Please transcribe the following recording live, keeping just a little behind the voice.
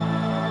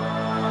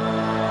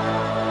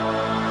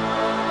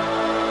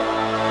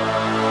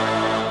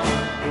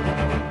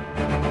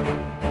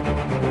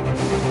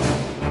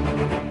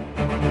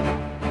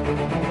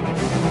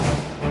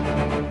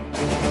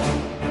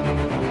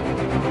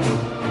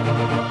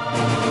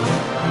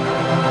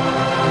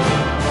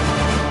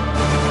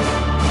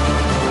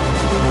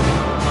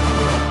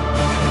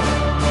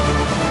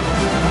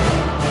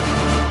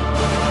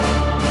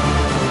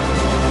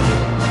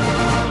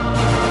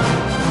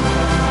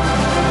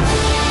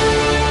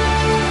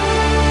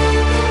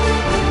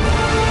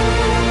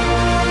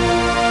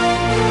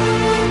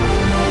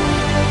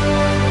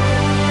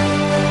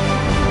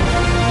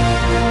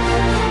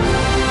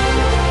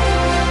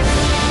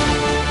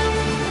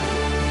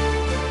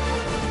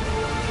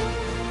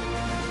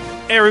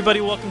Hey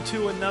everybody, welcome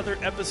to another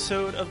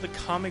episode of the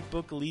Comic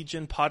Book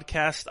Legion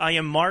podcast. I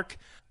am Mark.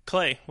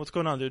 Clay, what's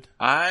going on, dude?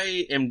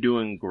 I am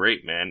doing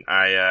great, man.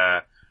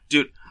 I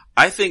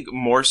think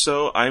more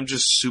so, I'm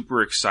just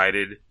super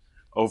excited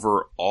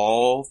over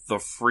all the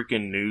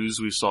freaking news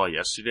we saw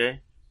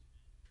yesterday.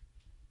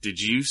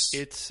 Did you?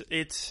 It's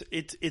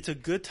a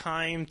good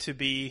time to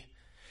be.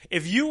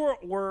 If you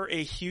were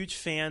a huge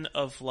fan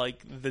of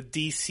like the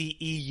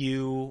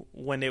DCEU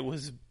when it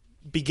was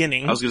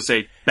beginning, I was gonna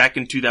say back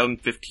in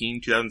 2015,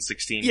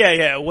 2016.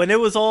 Yeah, when it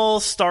was all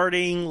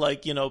starting,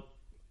 like, you know,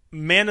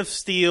 Man of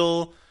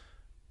Steel.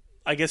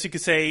 I guess you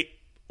could say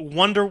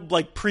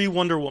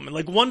pre-Wonder Woman.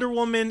 Like, Wonder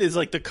Woman is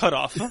like the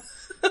cutoff.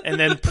 And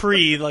then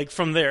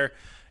from there.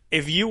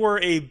 If you were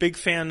a big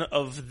fan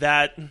of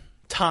that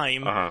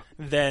time,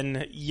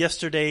 then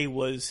yesterday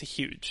was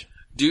huge.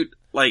 Dude,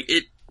 like,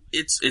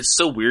 it's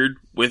so weird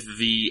with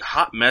the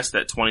hot mess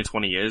that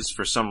 2020 is.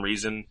 For some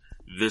reason,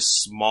 this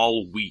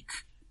small week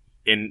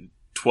in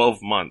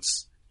 12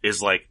 months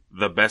is like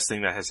the best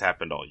thing that has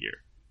happened all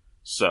year.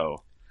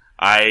 So,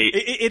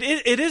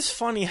 It is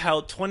funny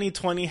how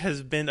 2020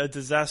 has been a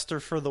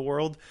disaster for the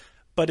world,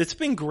 but it's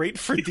been great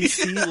for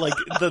DC, like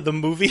the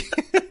movie.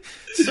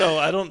 So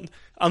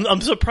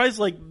I'm surprised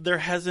like there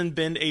hasn't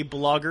been a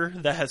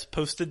blogger that has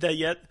posted that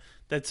yet.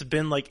 That's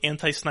been like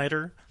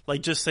anti-Snyder,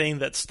 like just saying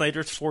that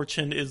Snyder's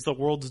fortune is the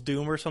world's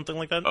doom or something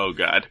like that. Oh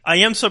God. I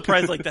am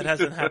surprised like that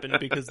hasn't happened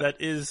because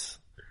that is,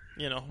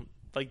 you know,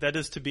 like that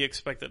is to be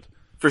expected.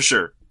 For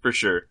sure.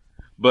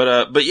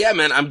 But yeah,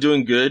 man, I'm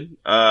doing good.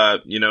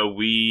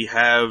 We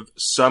have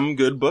some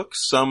good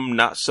books, some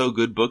not so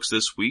good books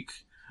this week.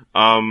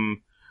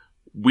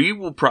 We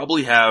will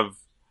probably have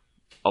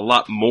a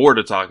lot more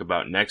to talk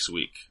about next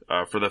week,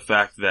 for the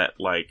fact that,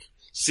 like,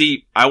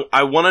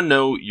 I want to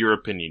know your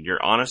opinion,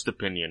 your honest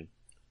opinion.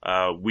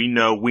 We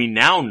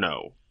now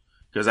know,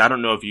 because I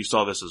don't know if you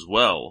saw this as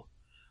well,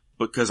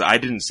 because I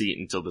didn't see it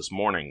until this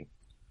morning.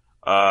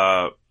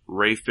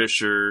 Ray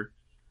Fisher,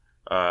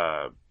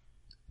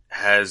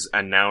 has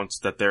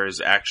announced that there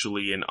is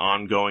actually an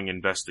ongoing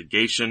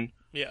investigation.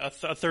 Yeah,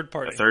 a third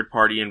party. A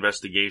third-party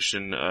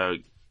investigation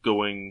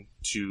going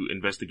to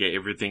investigate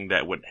everything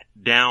that went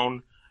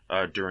down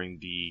during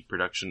the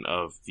production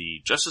of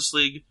the Justice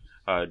League,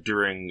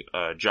 during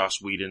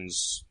Joss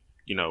Whedon's,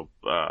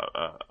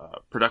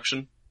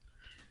 production.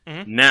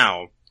 Mm-hmm.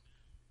 Now,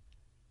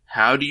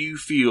 how do you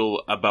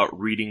feel about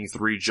reading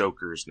 3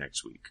 Jokers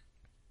next week?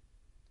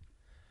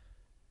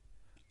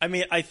 I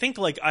mean, I think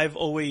like I've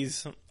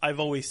always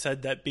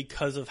said that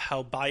because of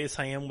how biased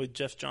I am with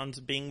Geoff Johns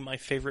being my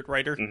favorite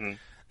writer,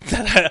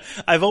 that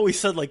I've always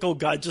said like, oh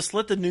God, just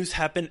let the news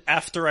happen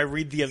after I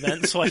read the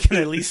event so I can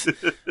at least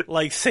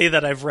like say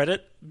that I've read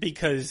it,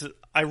 because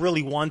I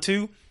really want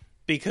to,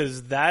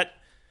 because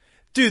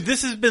dude,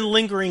 this has been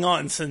lingering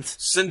on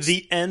since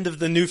the end of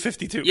the New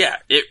 52. Yeah,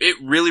 it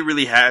really,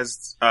 really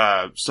has.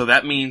 So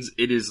that means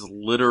it is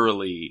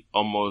literally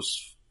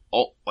almost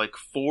like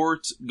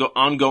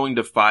ongoing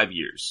to 5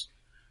 years,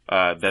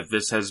 that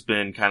this has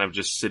been kind of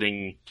just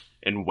sitting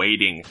and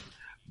waiting.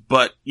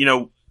 But,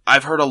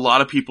 I've heard a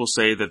lot of people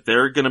say that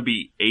they're going to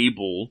be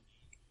able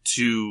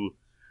to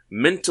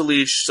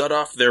mentally shut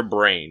off their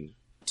brain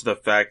to the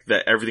fact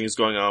that everything's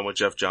going on with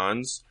Geoff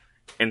Johns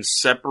and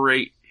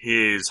separate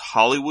his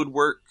Hollywood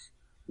work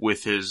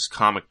with his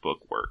comic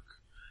book work.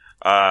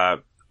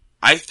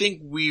 I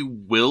think we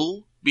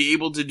will be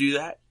able to do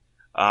that.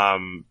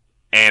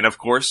 And of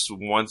course,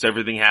 once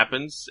everything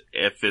happens,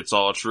 if it's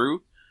all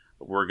true,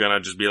 we're gonna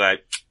just be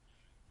like,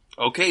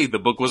 okay, the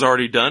book was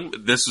already done.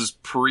 This is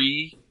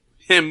pre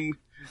him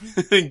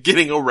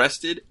getting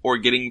arrested or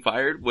getting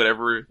fired,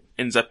 whatever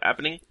ends up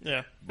happening.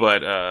 Yeah.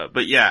 But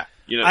yeah,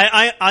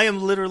 I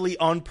am literally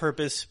on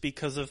purpose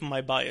because of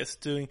my bias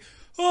doing,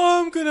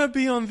 I'm gonna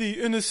be on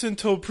the innocent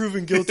till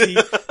proven guilty.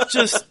 Please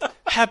just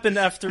happen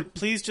after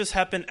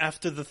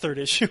the 3rd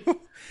issue.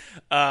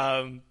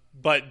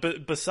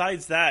 But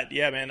besides that,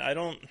 yeah, man, I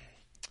don't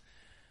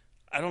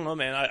know,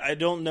 man. I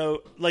don't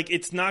know. Like,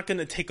 it's not going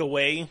to take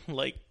away,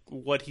 like,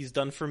 what he's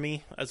done for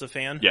me as a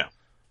fan. Yeah.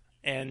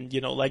 And,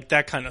 like,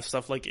 that kind of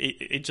stuff. Like,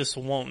 it just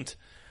won't.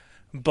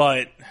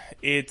 But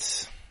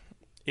it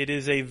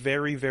is a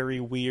very, very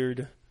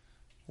weird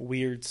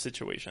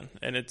situation.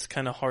 And it's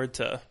kind of hard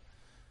to,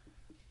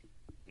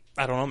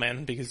 I don't know,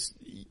 man, because,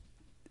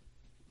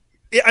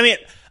 I mean,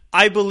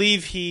 I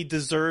believe he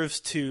deserves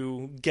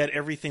to get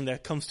everything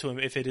that comes to him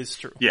if it is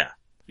true. Yeah,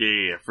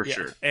 for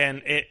sure.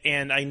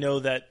 And I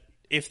know that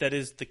if that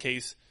is the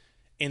case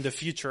in the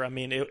future, I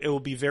mean, it will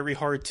be very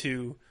hard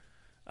to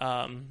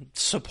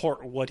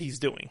support what he's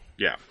doing.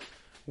 Yeah.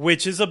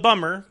 Which is a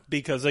bummer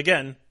because,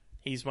 again,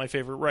 he's my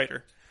favorite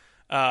writer.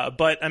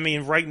 But, I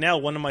mean, right now,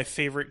 one of my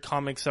favorite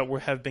comics that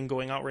have been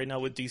going out right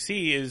now with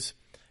DC is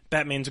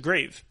Batman's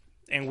Grave.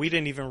 And we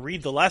didn't even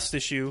read the last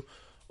issue,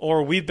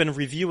 or we've been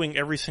reviewing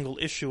every single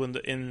issue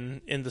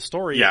in the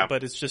story. Yeah.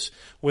 But it's just,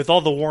 with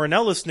all the Warren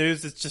Ellis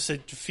news,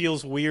 it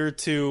feels weird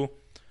to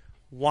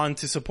want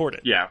to support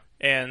it. Yeah.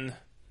 And,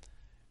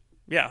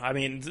 yeah, I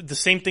mean, the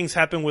same things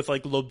happen with,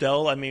 like,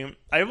 Lobdell. I mean,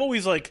 I've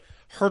always, like,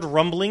 heard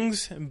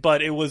rumblings,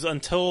 but it was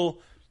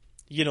until,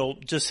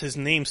 just his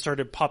name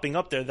started popping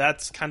up there.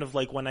 That's kind of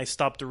like when I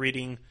stopped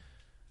reading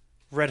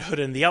Red Hood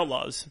and the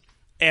Outlaws.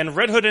 And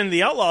Red Hood and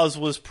the Outlaws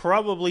was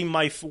probably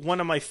one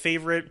of my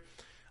favorite.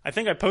 I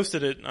think I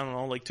posted it, I don't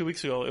know, like 2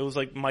 weeks ago. It was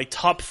like my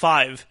top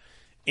 5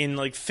 in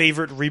like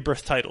favorite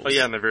Rebirth titles. Oh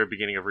yeah, in the very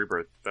beginning of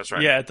Rebirth. That's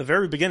right. Yeah, at the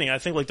very beginning. I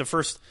think like the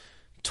first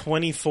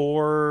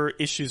 24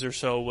 issues or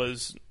so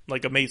was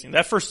like amazing.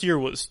 That first year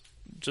was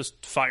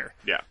just fire.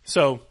 Yeah.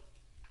 So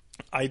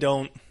I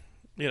don't,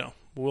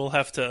 we'll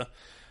have to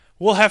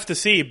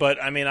see,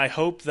 but I mean, I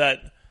hope that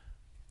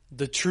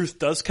the truth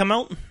does come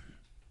out.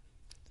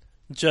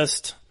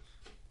 Just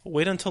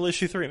wait until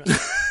issue 3, man.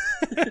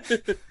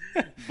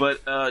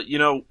 But,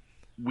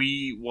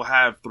 we will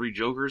have 3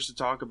 Jokers to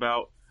talk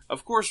about.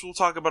 Of course, we'll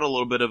talk about a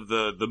little bit of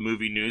the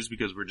movie news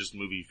because we're just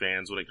movie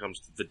fans when it comes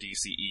to the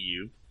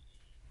DCEU.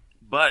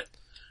 But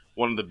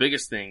one of the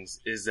biggest things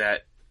is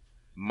that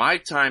my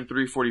time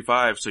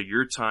 3:45, so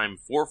your time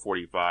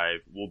 4:45,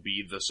 will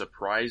be the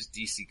surprise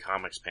DC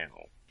Comics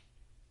panel.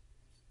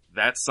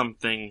 That's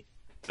something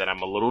that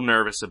I'm a little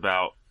nervous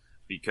about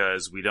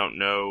because we don't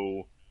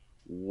know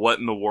what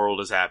in the world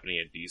is happening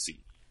at DC.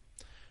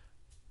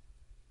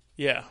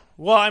 Yeah.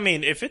 Well, I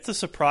mean, if it's a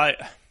surprise,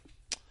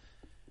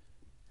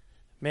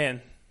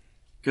 man.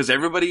 Because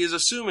everybody is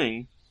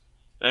assuming,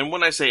 and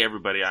when I say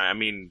everybody, I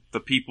mean the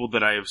people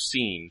that I have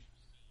seen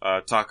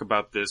talk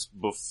about this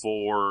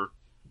before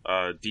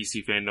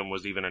DC Fandom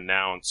was even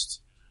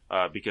announced,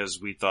 because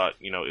we thought,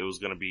 it was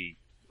going to be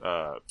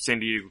San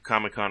Diego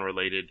Comic-Con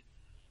related,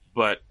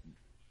 but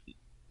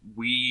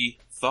we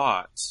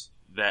thought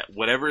that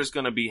whatever is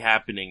going to be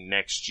happening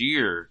next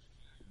year,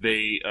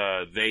 they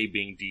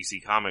being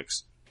DC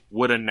Comics,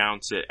 would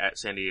announce it at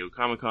San Diego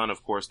Comic-Con.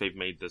 Of course, they've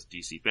made this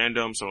DC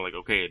Fandom, so we're like,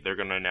 okay, they're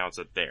going to announce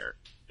it there.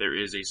 There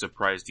is a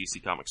surprise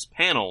DC Comics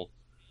panel,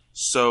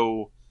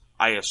 so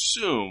I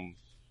assume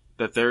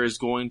that there is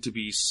going to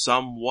be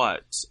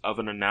somewhat of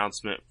an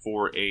announcement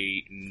for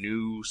a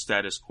new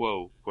status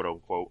quo, quote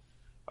unquote,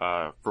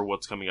 for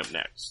what's coming up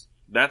next.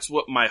 That's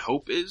what my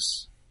hope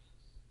is.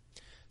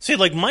 See,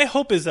 like, my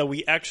hope is that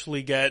we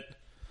actually get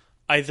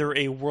either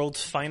a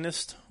World's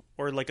Finest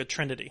or, like, a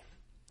Trinity.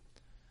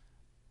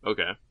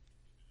 Okay.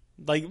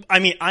 Like, I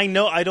mean,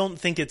 I don't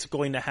think it's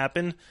going to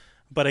happen,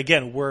 but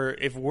again,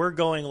 if we're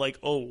going like,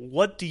 oh,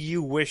 what do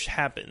you wish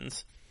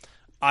happens?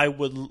 I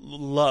would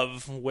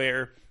love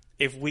where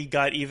if we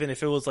got, even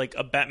if it was like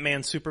a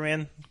Batman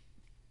Superman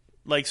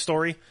like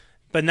story,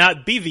 but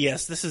not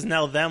BVS. This is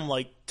now them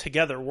like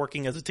together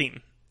working as a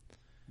team.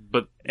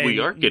 But we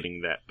are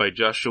getting that by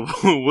Joshua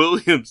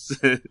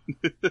Williamson.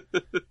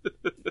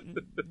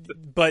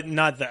 But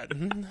not that.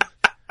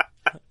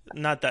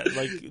 Not that.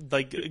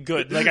 Like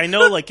good. Like, I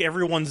know, like,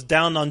 everyone's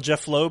down on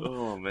Jeff Loeb,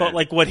 but,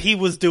 like, what he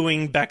was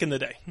doing back in the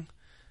day.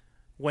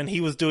 When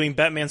he was doing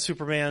Batman,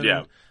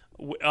 Superman,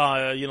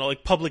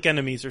 like, Public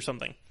Enemies or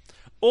something.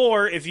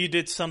 Or if you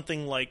did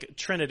something like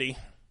Trinity,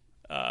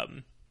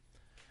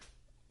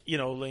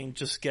 like,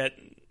 just get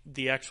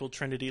the actual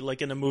Trinity,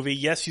 like, in a movie.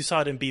 Yes, you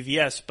saw it in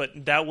BVS, but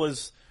that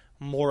was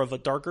more of a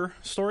darker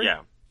story.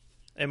 Yeah.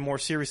 And more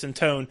serious in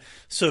tone.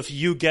 So if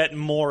you get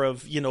more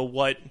of,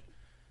 what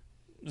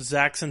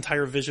Zack's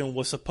entire vision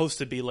was supposed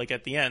to be like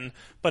at the end.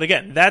 But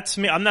again, that's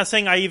me. I'm not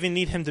saying I even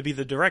need him to be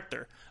the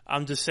director.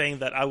 I'm just saying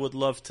that I would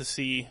love to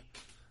see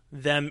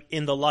them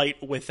in the light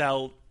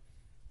without,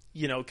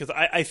 because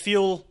I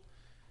feel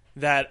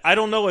that, I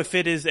don't know if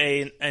it is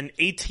an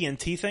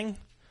AT&T thing,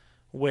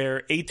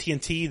 where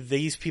AT&T,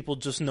 these people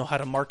just know how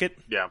to market.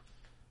 Yeah.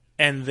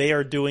 And they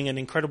are doing an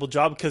incredible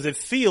job, because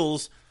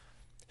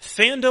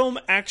fandom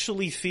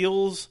actually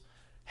feels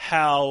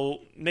how,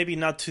 maybe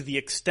not to the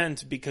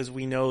extent because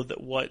we know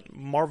that what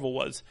Marvel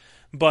was,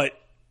 but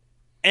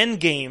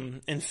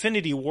Endgame,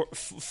 Infinity War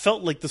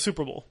felt like the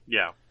Super Bowl.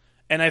 Yeah.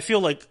 And I feel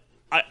like,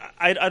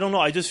 I don't know,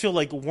 I just feel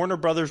like Warner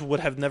Brothers would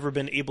have never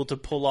been able to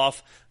pull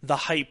off the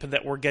hype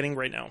that we're getting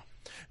right now.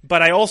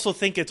 But I also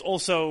think it's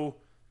also,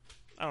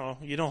 I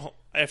don't know,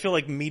 I feel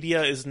like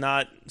media is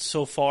not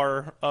so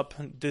far up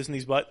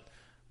Disney's butt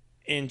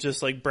in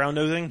just like brown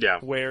nosing,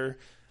 where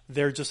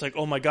they're just like,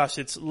 oh my gosh,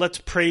 let's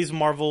praise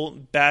Marvel,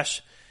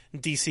 bash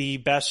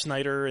DC, bash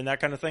Snyder, and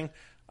that kind of thing.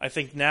 I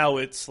think now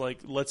it's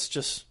like,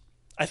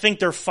 I think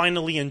they're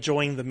finally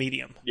enjoying the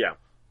medium. Yeah.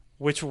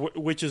 Which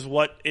is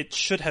what it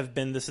should have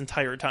been this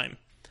entire time.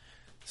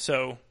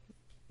 So,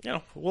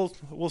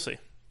 we'll see.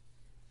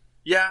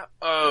 Yeah,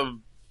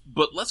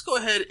 but let's go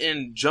ahead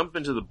and jump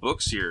into the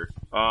books here.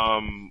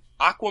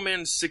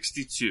 Aquaman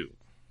 62.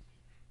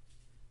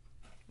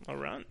 All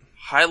right.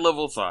 High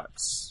level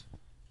thoughts.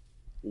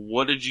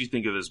 What did you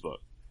think of this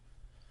book?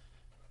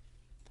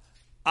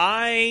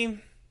 High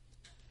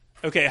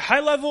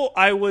level,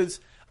 I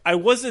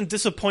wasn't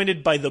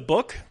disappointed by the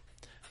book,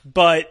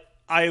 but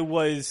I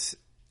wasn't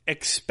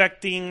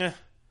expecting,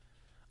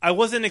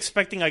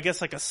 I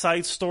guess, like a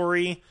side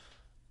story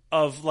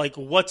of like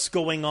what's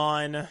going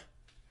on.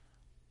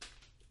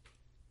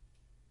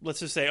 Let's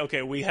just say,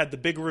 okay, we had the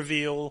big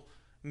reveal,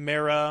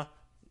 Mera,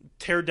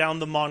 tear down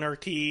the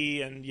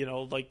monarchy, and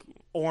like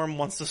Orm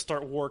wants to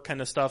start war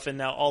kind of stuff, and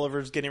now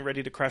Oliver's getting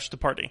ready to crash the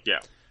party. Yeah.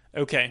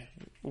 Okay,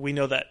 we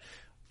know that.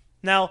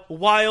 Now,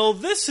 while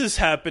this is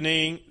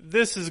happening,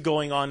 this is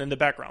going on in the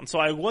background. So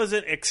I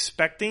wasn't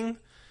expecting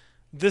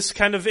this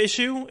kind of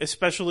issue,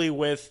 especially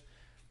with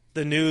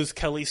the news,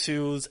 Kelly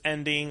Sue's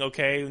ending.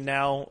 Okay,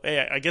 now,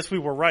 I guess we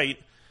were right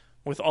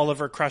with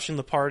Oliver crashing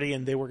the party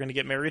and they were going to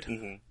get married.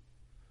 Mm-hmm.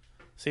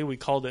 See, we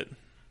called it.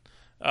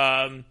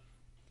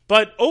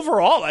 But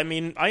overall, I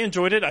mean, I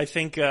enjoyed it. I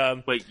think,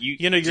 wait,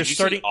 you're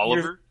starting say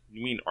Oliver?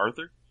 You mean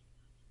Arthur?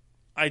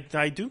 I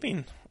do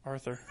mean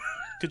Arthur.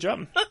 Good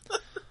job.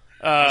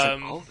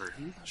 Oliver.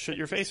 Shut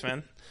your face,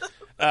 man.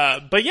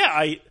 But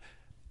yeah,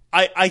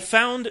 I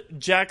found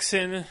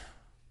Jackson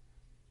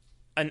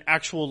an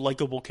actual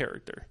likable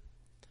character.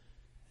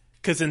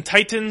 Because in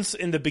Titans,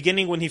 in the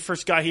beginning when he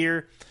first got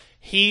here,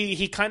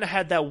 he kind of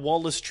had that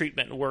Wallace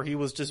treatment where he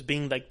was just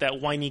being like that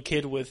whiny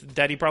kid with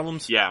daddy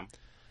problems. Yeah.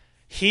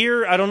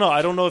 Here, I don't know.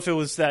 I don't know if it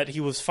was that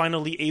he was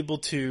finally able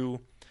to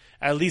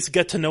at least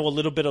get to know a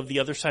little bit of the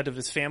other side of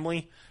his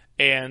family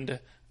and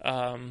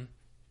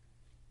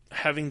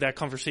having that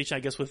conversation, I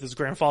guess, with his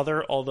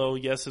grandfather. Although,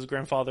 yes, his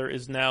grandfather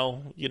is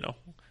now,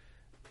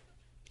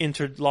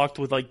 interlocked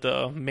with like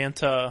the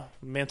Manta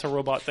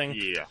robot thing.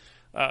 Yeah.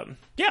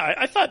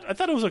 I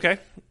thought it was okay.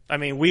 I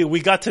mean,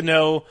 we got to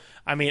know.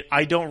 I mean,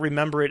 I don't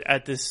remember it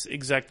at this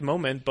exact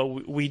moment, but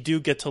we do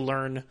get to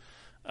learn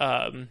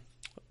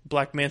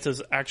Black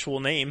Manta's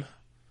actual name.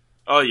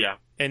 Oh yeah,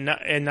 and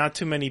not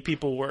too many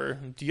people were.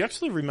 Do you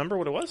actually remember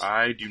what it was?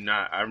 I do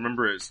not. I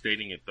remember it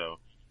stating it though.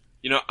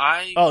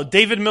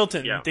 David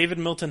Milton. Yeah. David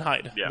Milton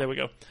Hyde. Yeah. There we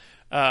go.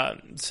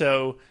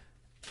 So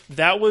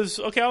that was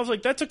okay. I was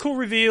like, that's a cool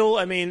reveal.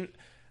 I mean,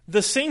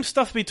 the same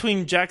stuff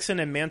between Jackson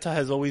and Manta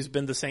has always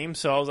been the same.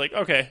 So I was like,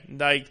 okay,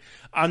 like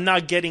I'm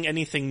not getting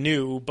anything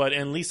new, but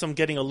at least I'm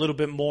getting a little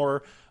bit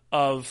more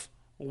of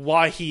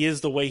why he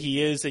is the way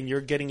he is, and you're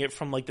getting it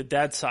from like the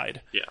dad side.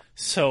 Yeah.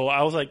 So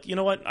I was like, you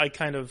know what? I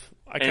kind of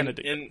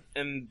dig.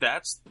 And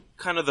that's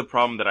kind of the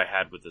problem that I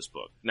had with this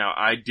book. Now,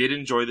 I did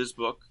enjoy this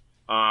book.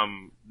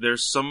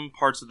 There's some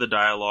parts of the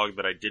dialogue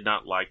that I did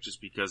not like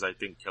just because I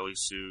think Kelly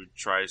Sue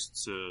tries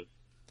to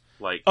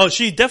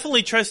she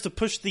definitely tries to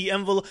push the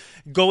envelope,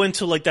 go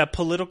into like that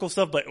political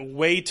stuff, but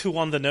way too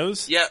on the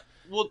nose. Yeah,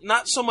 well,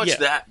 not so much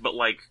that, but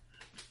like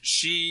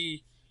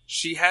she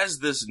has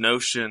this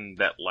notion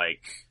that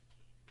like,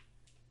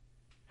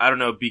 I don't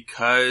know,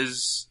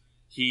 because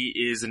he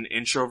is an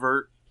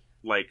introvert,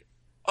 like,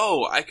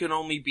 oh, I can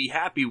only be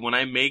happy when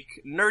I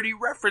make nerdy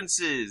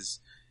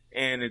references,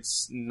 and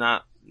it's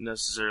not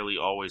necessarily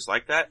always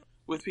like that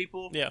with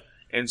people. Yeah.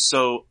 And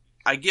so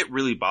I get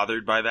really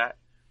bothered by that.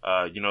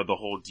 The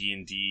whole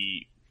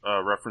D&D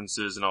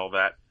references and all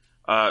that.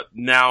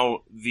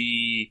 Now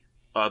the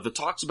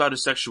talks about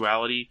his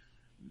sexuality,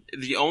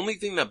 the only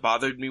thing that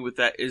bothered me with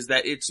that is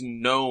that it's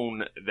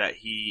known that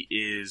he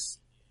is,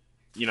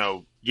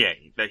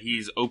 gay, that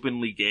he's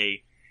openly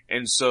gay,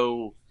 and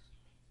so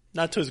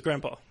not to his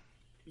grandpa.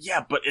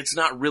 Yeah, but it's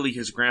not really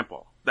his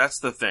grandpa. That's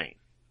the thing.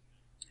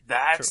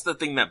 That's True. The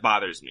thing that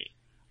bothers me.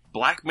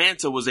 Black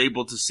Manta was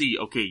able to see,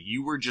 okay,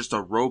 you were just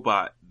a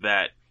robot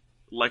that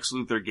Lex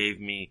Luthor gave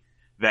me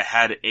that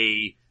had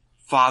a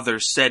father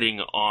setting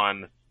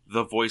on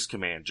the voice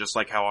command, just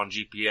like how on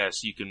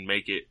GPS you can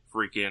make it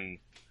freaking,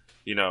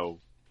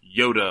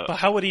 Yoda. But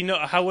how would he know?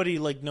 How would he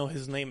know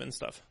his name and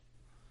stuff?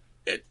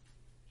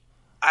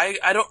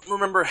 I don't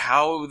remember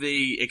how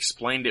they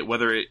explained it,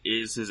 whether it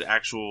is his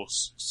actual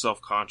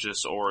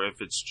self-conscious or if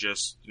it's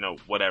just,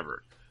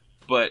 whatever.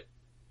 But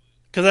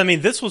because I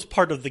mean, this was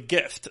part of the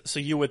gift, so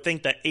you would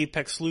think that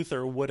Apex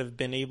Luthor would have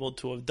been able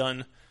to have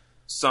done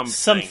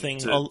something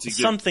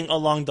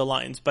along the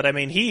lines. But I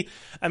mean,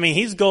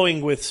 he's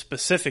going with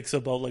specifics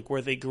about like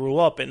where they grew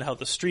up and how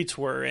the streets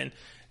were, and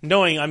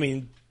knowing. I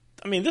mean,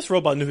 this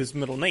robot knew his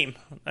middle name.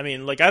 I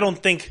mean, like I don't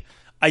think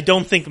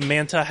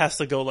Manta has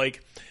to go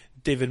like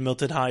David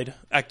Milton Hyde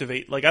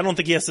activate. Like I don't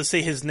think he has to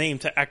say his name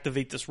to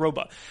activate this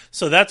robot.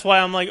 So that's why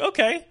I'm like,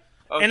 okay.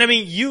 And I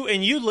mean,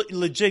 you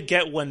legit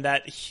get when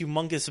that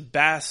humongous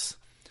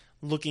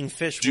bass-looking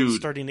fish was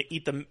starting to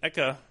eat the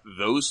mecha.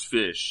 Those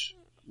fish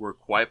were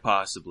quite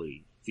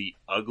possibly the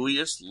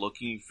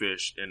ugliest-looking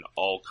fish in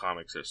all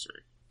comics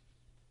history.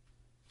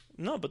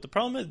 No, but the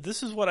problem is,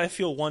 this is what I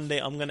feel one day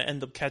I'm going to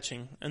end up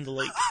catching in the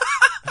lake.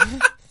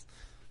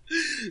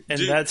 And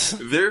dude, that's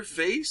their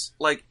face,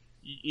 like,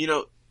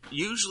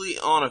 usually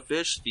on a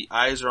fish, the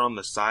eyes are on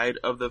the side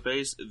of the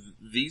face.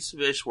 These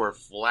fish were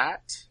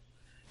flat.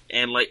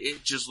 And like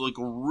it just looked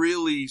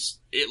really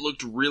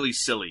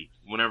silly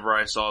whenever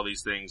I saw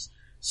these things.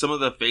 Some of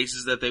the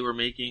faces that they were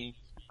making,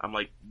 I'm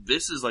like,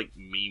 this is like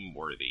meme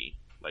worthy.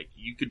 Like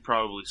you could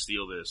probably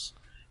steal this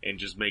and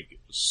just make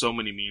so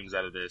many memes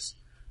out of this.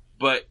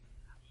 But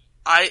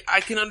I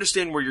can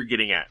understand where you're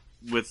getting at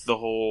with the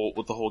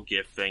whole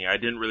gift thing. I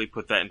didn't really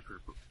put that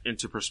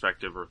into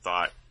perspective or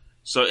thought.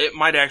 So it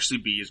might actually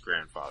be his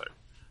grandfather.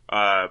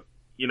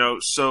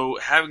 So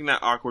having that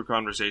awkward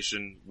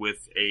conversation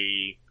with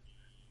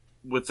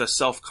with a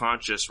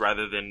self-conscious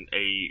rather than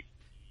a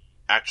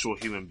actual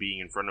human being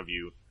in front of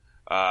you,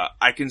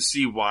 I can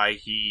see why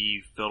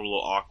he felt a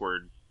little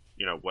awkward,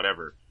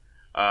 whatever.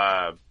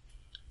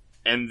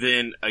 And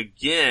then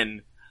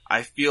again,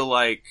 I feel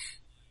like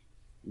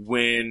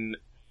when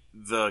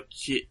the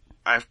kid,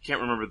 I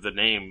can't remember the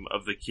name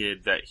of the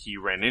kid that he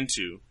ran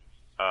into,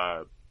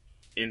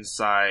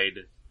 inside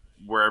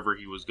wherever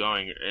he was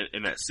going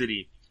in that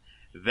city,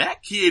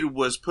 that kid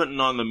was putting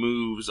on the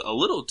moves a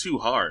little too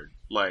hard.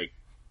 Like,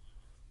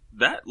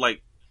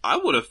 I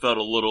would have felt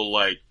a little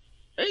like,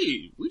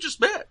 hey, we just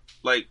met.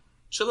 Like,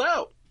 chill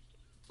out.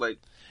 Like,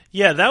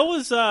 yeah, that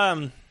was,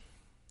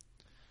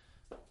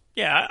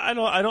 yeah, I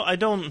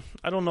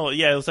don't know.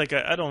 Yeah, it was like,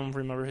 I don't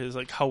remember his,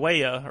 like,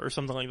 Hawaii or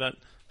something like that.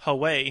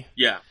 Hawaii.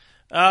 Yeah.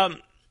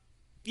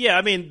 Yeah,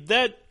 I mean,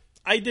 that,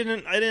 I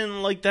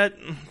didn't like that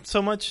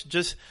so much,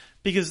 just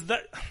because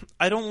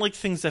I don't like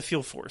things that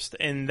feel forced,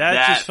 and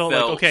that just felt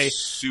like, okay,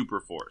 super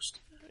forced.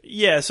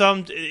 Yeah,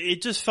 so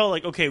it just felt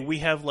like, okay, we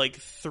have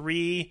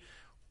three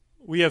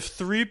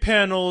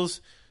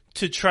panels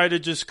to try to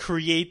just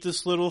create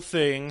this little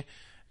thing,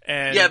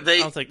 and yeah,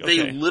 I was like, okay.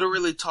 They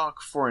literally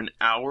talk for an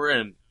hour,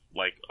 and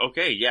like,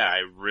 okay, yeah,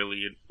 I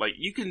really, like,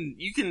 you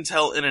can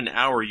tell in an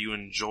hour you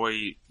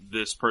enjoy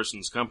this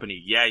person's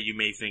company. Yeah, you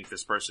may think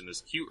this person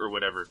is cute or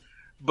whatever,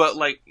 but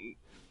like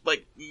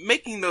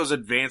making those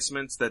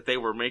advancements that they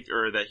were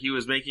that he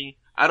was making,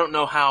 I don't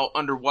know how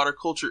underwater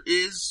culture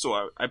is, so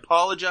I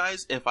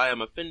apologize if I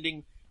am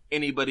offending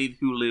anybody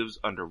who lives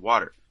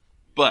underwater.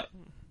 But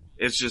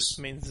it's just,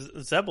 I mean,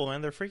 Zebel,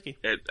 man, they're freaky.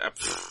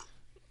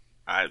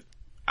 I'm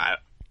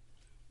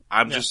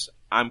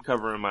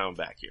covering my own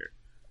back here.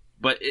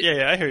 But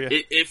yeah, I hear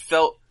you. It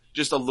felt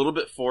just a little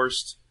bit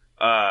forced.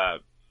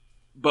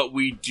 But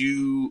we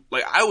do,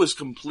 like, I was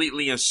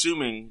completely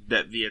assuming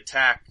that the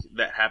attack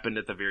that happened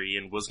at the very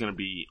end was going to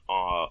be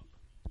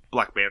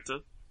Black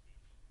Manta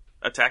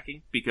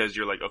attacking, because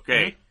you're like,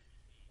 okay,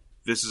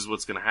 this is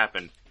what's going to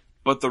happen.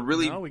 But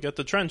we got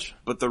the trench.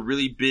 But the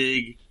really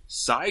big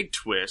side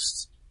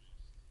twist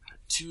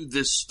to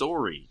this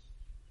story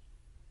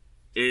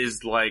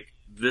is, like,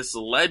 this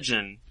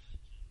legend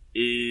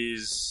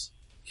is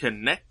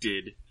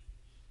connected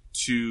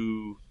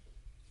to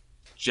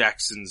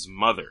Jackson's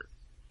mother.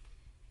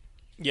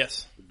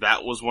 Yes.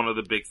 That was one of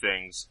the big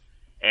things.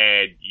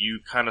 And you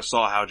kind of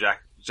saw how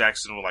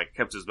Jackson, like,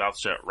 kept his mouth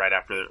shut right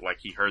after, like,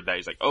 he heard that.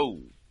 He's like,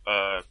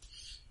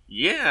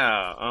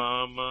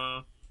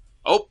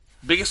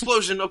 big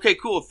explosion. Okay,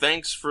 cool.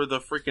 Thanks for the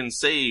freaking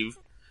save.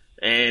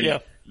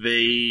 And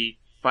they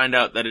find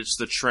out that it's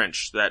the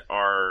trench that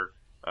are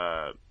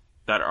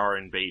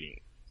invading.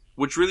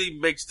 Which really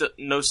makes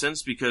no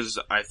sense, because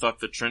I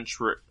thought the trench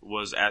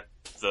was at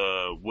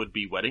the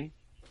would-be wedding.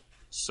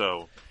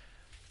 So...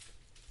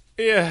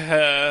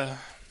 Yeah,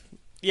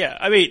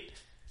 I mean,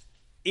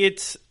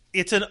 it's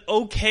an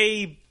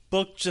okay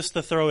book just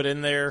to throw it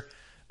in there.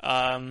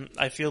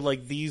 I feel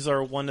like these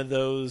are one of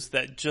those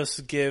that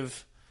just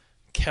give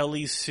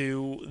Kelly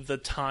Sue the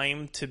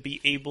time to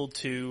be able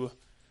to,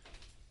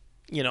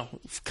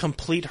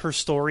 complete her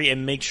story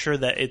and make sure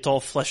that it's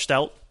all fleshed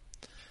out.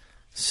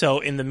 So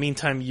in the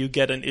meantime, you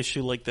get an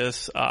issue like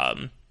this.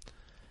 I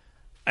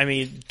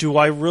mean,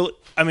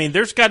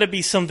 there's got to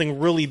be something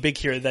really big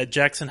here that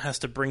Jackson has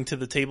to bring to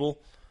the table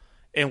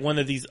in one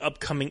of these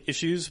upcoming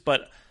issues.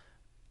 But,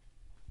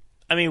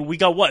 I mean, we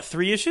got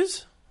 3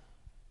 issues?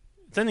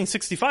 It's ending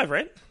 65,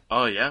 right?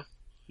 Oh, yeah.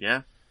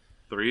 Yeah.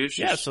 3 issues.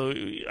 Yeah, so,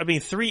 I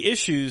mean, 3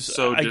 issues.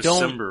 So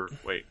December.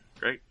 Wait,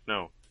 right?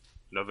 No.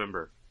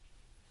 November.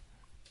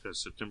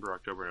 Because September,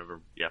 October,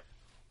 November. Yeah.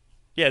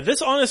 Yeah,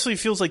 this honestly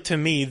feels like to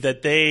me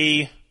that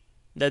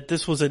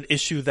this was an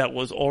issue that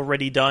was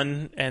already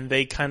done, and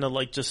they kind of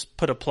like just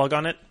put a plug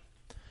on it.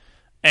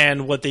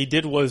 And what they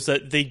did was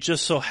that they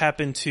just so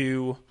happened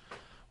to,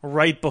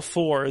 right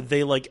before,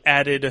 they like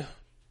added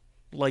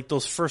like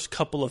those first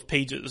couple of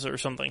pages or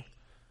something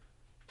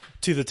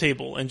to the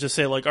table, and just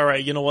say like, all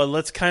right, you know what,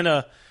 let's kind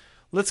of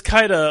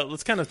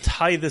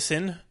tie this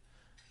in,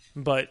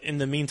 but in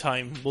the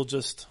meantime, we'll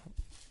just,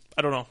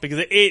 I don't know,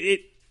 because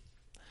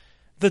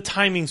the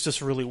timing's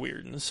just really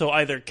weird. So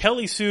either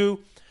Kelly Sue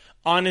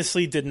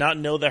honestly did not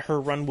know that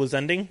her run was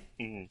ending,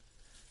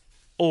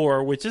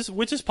 or which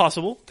is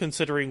possible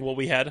considering what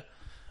we had,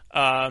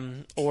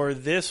 or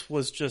this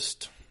was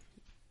just,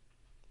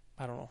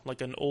 I don't know,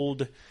 like an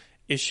old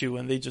issue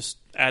and they just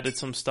added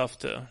some stuff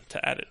to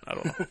add it. I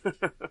don't know.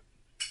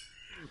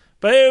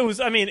 But it was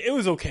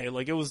okay.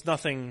 Like, it was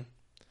nothing,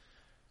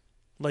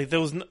 like, there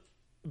was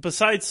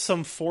besides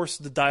some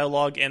forced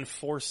dialogue and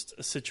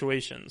forced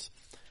situations,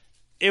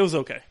 it was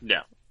okay.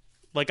 Yeah.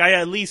 Like,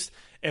 at least,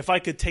 if I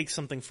could take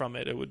something from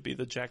it, it would be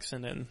the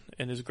Jackson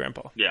and his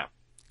grandpa. Yeah.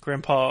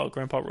 Grandpa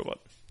Robot.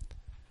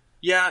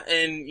 Yeah,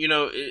 and,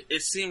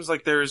 it seems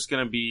like there's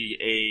going to be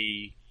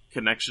a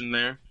connection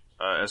there,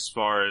 as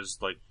far as,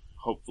 like,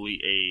 hopefully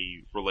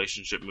a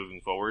relationship moving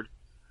forward.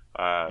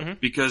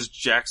 Because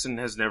Jackson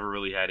has never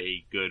really had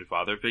a good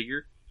father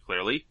figure,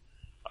 clearly.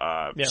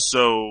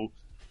 So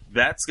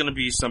that's going to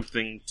be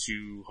something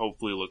to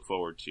hopefully look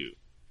forward to.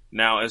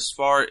 Now, as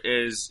far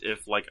as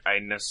if, like, I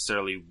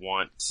necessarily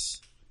want,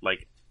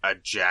 like, a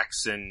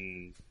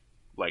Jackson,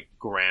 like,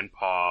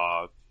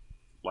 grandpa,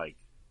 like,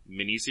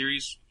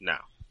 miniseries, no.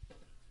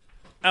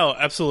 Oh,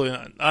 absolutely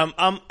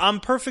not. I'm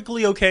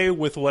perfectly okay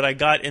with what I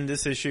got in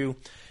this issue,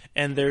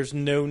 and there's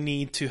no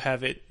need to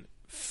have it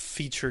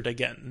featured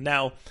again.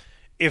 Now,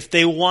 if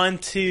they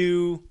want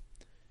to,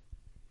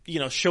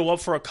 show up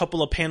for a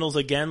couple of panels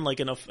again, like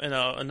in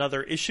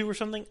another issue or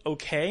something,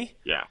 okay.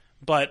 Yeah.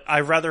 But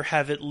I'd rather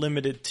have it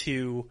limited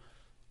to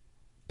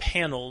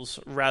panels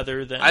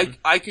rather than.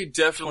 I could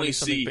definitely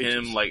see pages.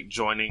 him, like,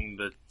 joining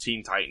the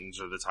Teen Titans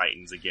or the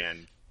Titans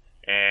again,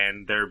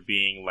 and there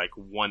being, like,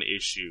 one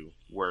issue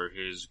where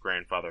his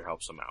grandfather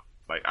helps him out.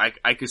 Like,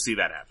 I could see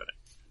that happening.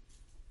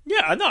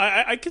 Yeah, no,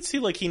 I could see,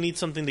 like, he needs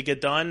something to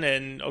get done,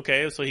 and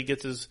okay, so he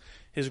gets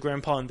his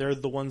grandpa, and they're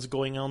the ones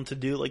going on to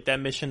do, like,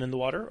 that mission in the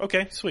water.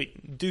 Okay,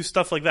 sweet. Do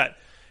stuff like that.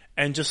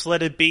 And just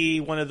let it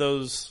be one of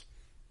those,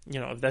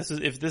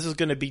 if this is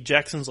going to be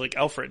Jackson's, like,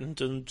 Alfred,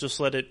 then just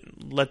let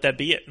that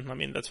be it. I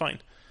mean, that's fine.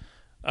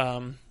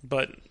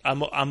 But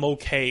I'm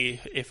okay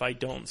if I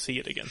don't see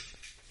it again.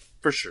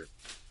 For sure.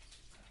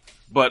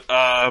 But,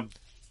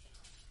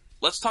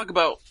 let's talk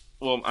about,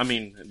 well, I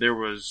mean, there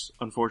was,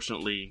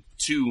 unfortunately,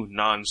 2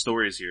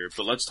 non-stories here,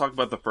 but let's talk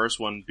about the first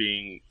one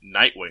being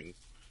Nightwing.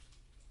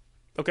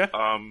 Okay.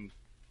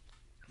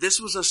 This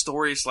was a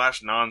story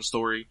 /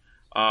 non-story.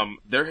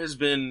 There has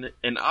been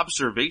an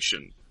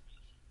observation,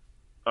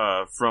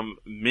 from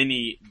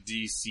many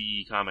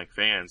DC comic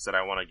fans that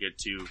I want to get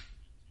to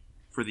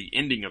for the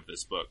ending of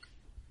this book.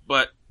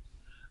 But,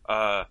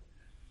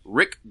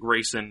 Rick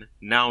Grayson,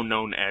 now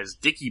known as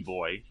Dicky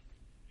Boy,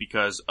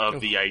 because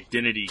of the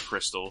identity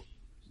crystal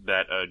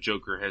that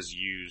Joker has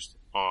used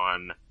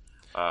on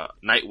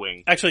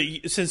Nightwing.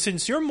 Actually,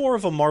 since you're more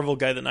of a Marvel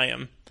guy than I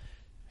am,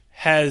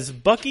 has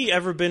Bucky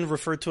ever been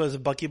referred to as a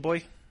Bucky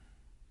Boy?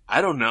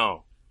 I don't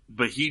know,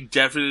 but he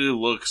definitely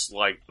looks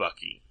like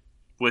Bucky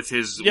with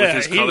his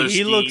color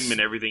scheme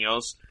and everything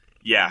else.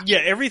 Yeah,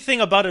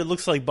 everything about it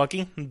looks like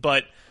Bucky,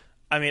 but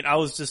I mean, I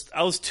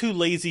was too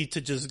lazy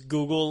to just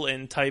Google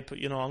and type, I'm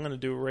going to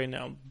do it right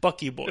now,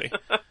 Bucky Boy.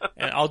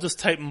 And I'll just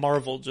type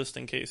Marvel just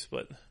in case,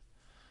 but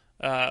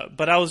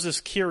I was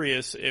just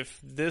curious if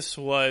this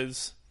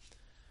was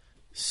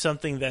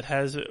something that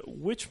has,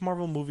 which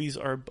Marvel movies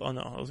are,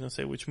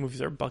 which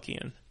movies are Bucky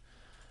in?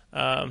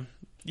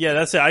 Yeah,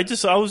 that's it.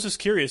 I was just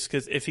curious,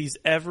 because if he's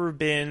ever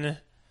been...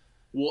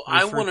 Well,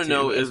 I want to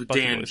know if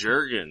Dan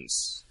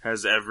Jurgens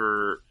has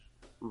ever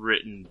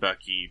written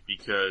Bucky,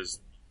 because...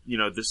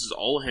 this is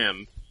all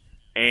him,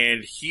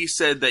 and he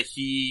said that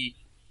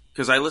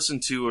because I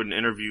listened to an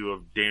interview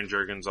of Dan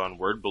Jurgens on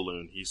Word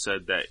Balloon, he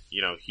said that,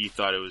 he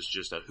thought it was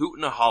just a hoot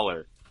and a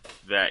holler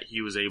that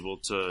he was able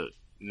to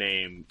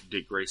name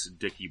Dick Grayson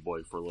Dicky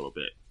Boy for a little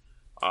bit.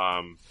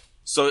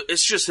 So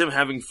it's just him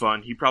having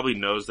fun. He probably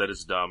knows that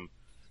it's dumb,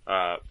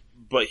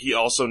 but he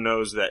also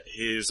knows that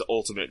his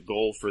ultimate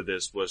goal for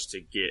this was to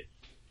get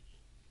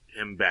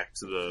him back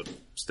to the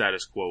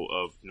status quo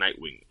of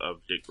Nightwing,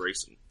 of Dick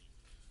Grayson.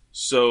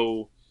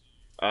 So,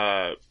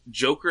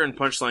 Joker and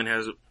Punchline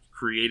has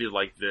created,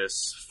 like,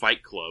 this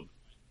fight club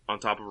on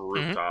top of a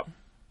rooftop.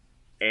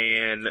 Mm-hmm.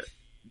 And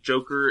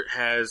Joker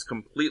has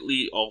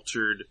completely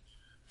altered,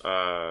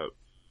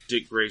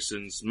 Dick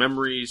Grayson's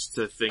memories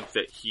to think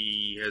that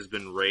he has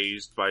been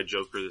raised by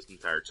Joker this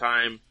entire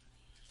time.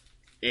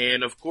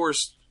 And, of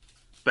course,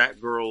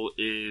 Batgirl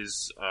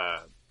is,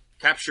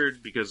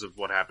 captured because of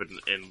what happened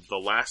in the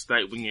last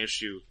Nightwing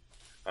issue.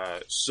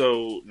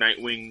 So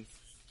Nightwing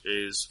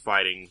is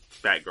fighting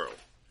Batgirl.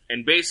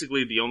 And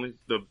basically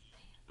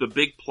the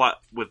big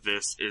plot with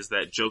this is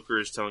that Joker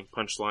is telling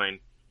Punchline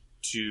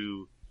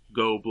to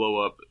go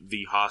blow up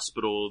the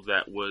hospital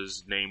that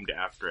was named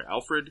after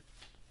Alfred.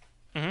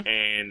 Mm-hmm.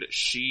 And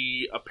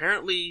she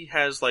apparently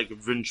has, like,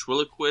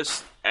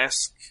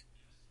 ventriloquist-esque,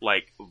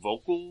 like,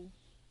 vocal,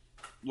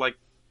 like,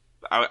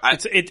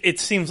 it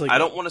seems like I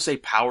don't want to say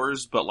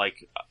powers, but,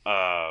 like,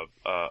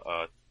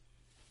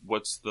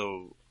 what's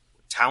the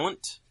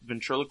talent?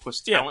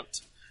 Ventriloquist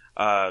talent?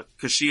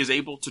 Because she is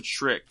able to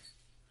trick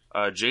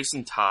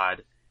Jason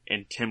Todd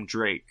and Tim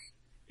Drake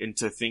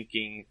into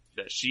thinking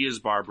that she is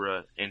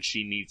Barbara and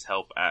she needs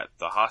help at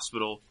the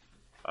hospital.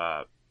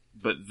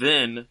 But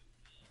then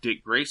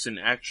Dick Grayson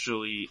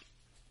actually,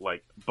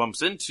 like,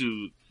 bumps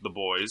into the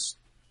boys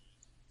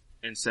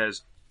and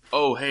says,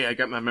 "Oh, hey, I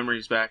got my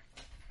memories back,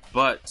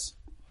 but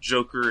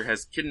Joker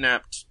has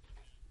kidnapped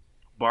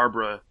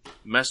Barbara,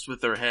 messed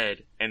with her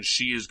head, and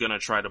she is gonna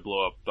try to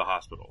blow up the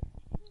hospital."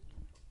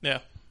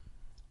 Yeah.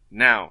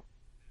 Now,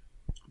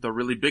 the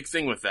really big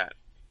thing with that,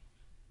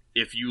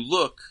 if you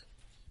look,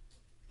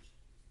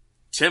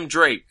 Tim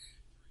Drake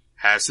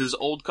has his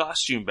old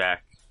costume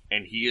back,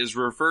 and he is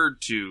referred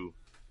to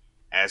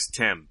as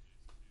Tim.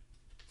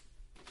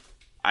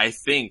 I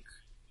think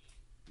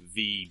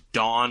the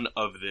dawn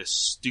of this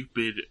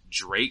stupid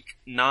Drake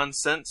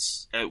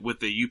nonsense with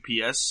the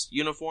UPS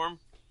uniform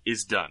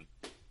is done.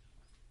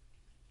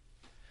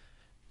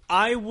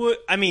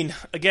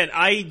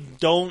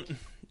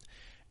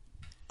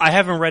 I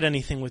haven't read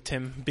anything with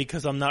Tim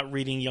because I'm not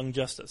reading Young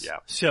Justice. Yeah.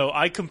 So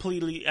I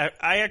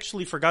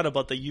actually forgot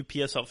about the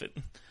UPS outfit.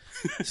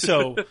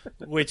 So,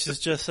 which is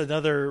just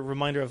another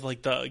reminder of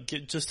like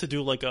just to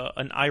do like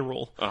an eye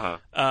roll.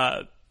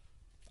 Uh-huh.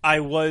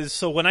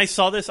 So when I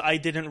saw this, I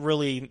didn't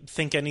really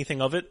think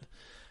anything of it.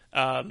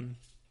 But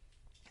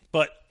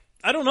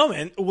I don't know,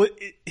 man.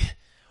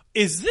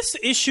 Is this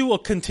issue a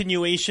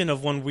continuation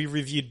of when we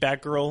reviewed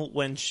Batgirl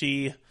when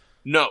she...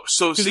 No,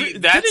 so see,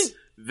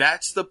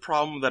 that's the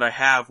problem that I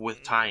have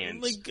with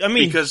tie-ins. Like, I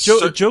mean, because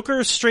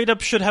Joker straight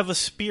up should have a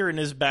spear in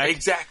his back.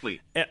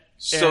 Exactly.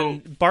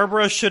 And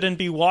Barbara shouldn't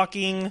be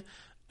walking,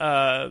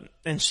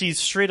 and she's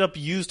straight up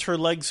used her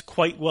legs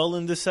quite well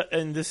in this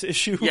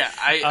issue. Yeah,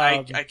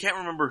 I can't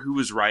remember who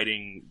was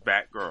writing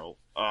Batgirl.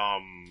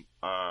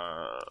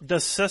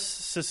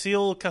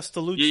 Cecile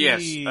Castellucci.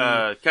 Yes,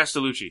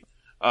 Castellucci.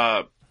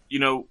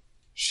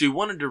 She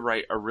wanted to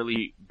write a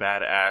really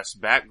badass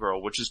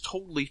Batgirl, which is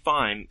totally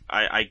fine.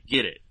 I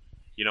get it.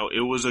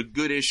 It was a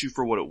good issue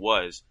for what it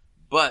was,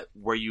 but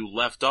where you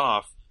left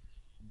off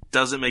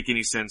doesn't make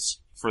any sense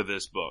for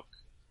this book.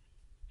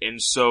 And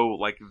so,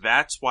 like,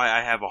 that's why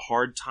I have a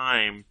hard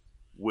time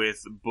with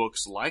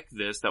books like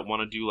this that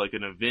want to do, like,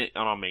 an event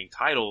on a main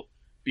title,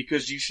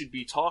 because you should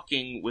be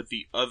talking with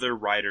the other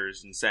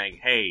writers and saying,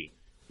 hey,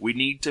 we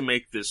need to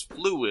make this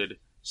fluid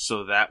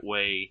so that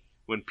way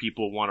when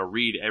people want to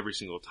read every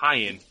single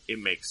tie-in, it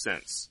makes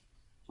sense.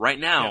 Right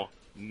now,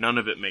 none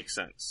of it makes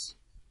sense.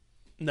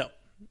 No.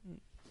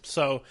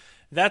 So,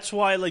 that's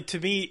why, like, to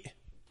me,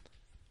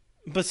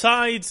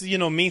 besides,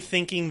 me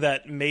thinking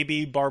that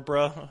maybe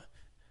Barbara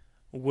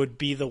would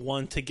be the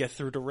one to get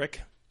through to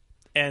Rick,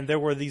 and there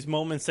were these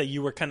moments that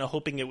you were kind of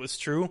hoping it was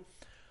true,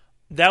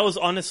 that was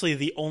honestly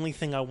the only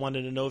thing I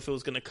wanted to know if it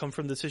was going to come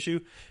from this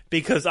issue,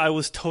 because I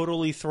was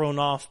totally thrown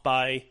off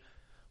by,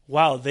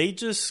 wow, they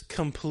just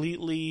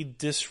completely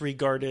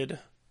disregarded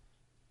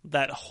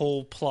that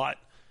whole plot.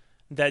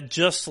 That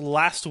just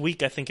last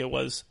week, I think it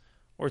was,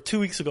 or 2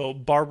 weeks ago,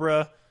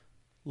 Barbara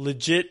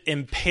legit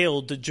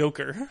impaled the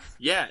Joker.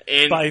 Yeah,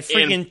 and by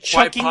freaking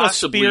chucking a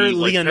spear,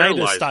 like,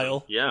 Leonidas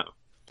style. Yeah.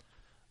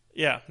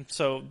 Yeah,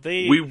 so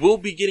they... We will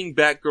be getting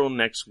Batgirl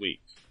next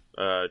week.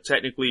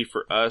 Technically,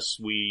 for us,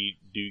 we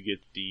do get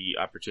the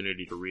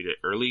opportunity to read it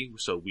early,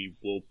 so we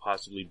will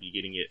possibly be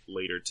getting it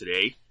later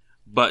today.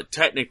 But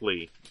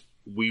technically,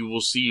 we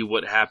will see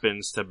what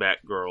happens to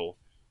Batgirl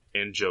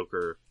and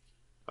Joker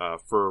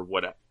for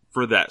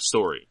that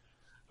story.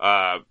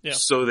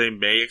 So they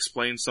may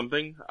explain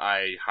something.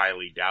 I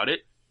highly doubt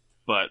it,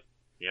 but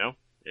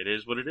it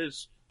is what it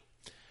is.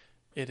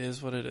 It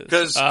is what it is.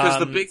 Because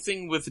the big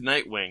thing with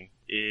Nightwing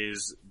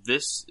is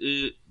this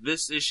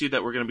issue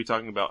that we're going to be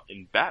talking about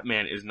in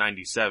Batman is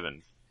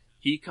 97.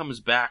 He comes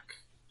back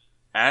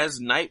as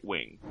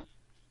Nightwing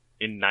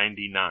in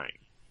 99.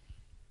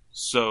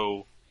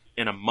 So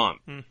in a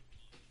month,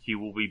 he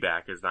will be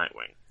back as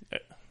Nightwing.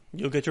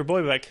 You'll get your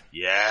boy back.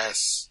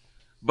 Yes.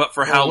 But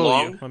for how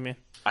long? You?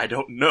 I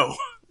don't know.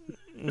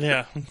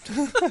 Yeah.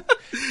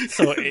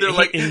 So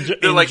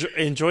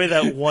enjoy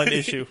that one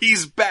issue.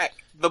 He's back.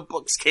 The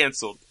book's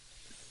canceled.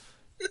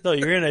 No,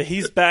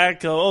 he's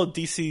back. Oh,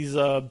 DC's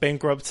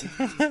bankrupt.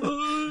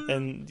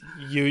 And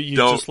you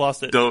just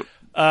lost it. Don't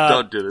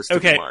do this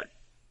to Mark.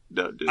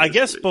 Don't do this. I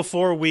guess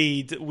before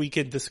we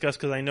could discuss,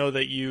 because I know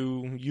that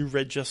you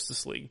read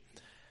Justice League.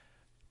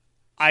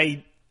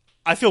 I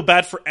feel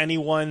bad for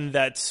anyone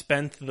that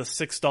spent the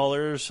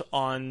 $6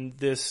 on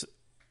this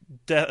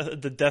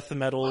the Death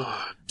Metal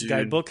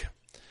guidebook.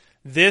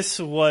 This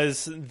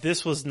was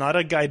not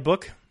a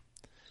guidebook.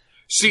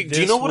 See,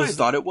 do you know what I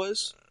thought it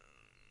was?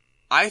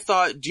 I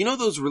thought, do you know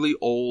those really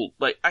old,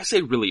 like, I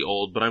say really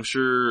old, but I'm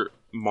sure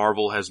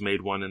Marvel has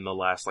made one in the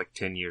last,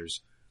 10 years.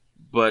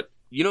 But,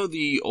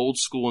 the old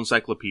school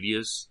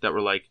encyclopedias that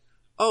were like,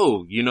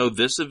 oh,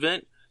 this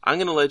event? I'm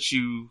gonna let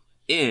you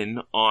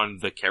in on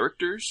the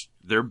characters,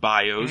 their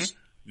bios,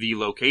 the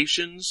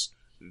locations,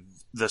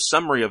 the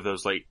summary of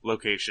those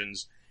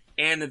locations,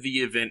 and the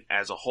event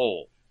as a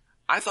whole.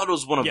 I thought it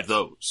was one of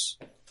those.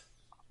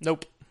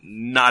 Nope.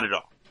 Not at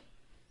all.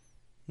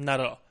 Not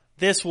at all.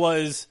 This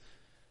was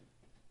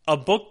a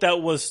book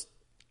that was...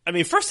 I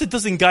mean, first, it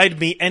doesn't guide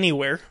me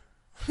anywhere.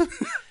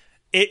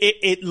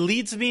 It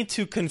leads me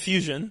to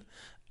confusion.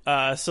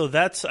 So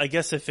that's, I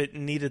guess, if it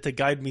needed to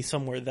guide me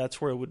somewhere,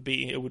 that's where it would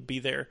be. It would be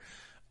there.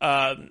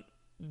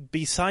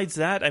 Besides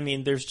that, I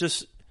mean, there's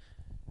just...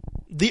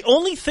 The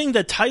only thing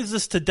that ties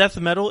this to Death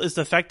Metal is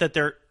the fact that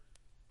they're,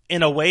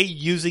 in a way,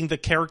 using the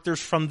characters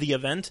from the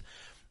event,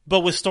 but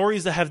with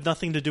stories that have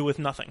nothing to do with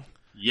nothing.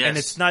 Yes. And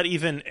it's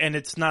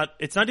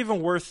not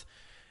even worth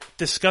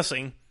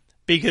discussing,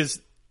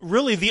 because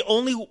really the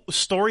only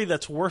story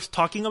that's worth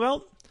talking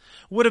about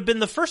would have been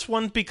the first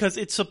one, because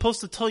it's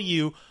supposed to tell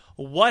you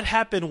what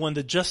happened when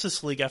the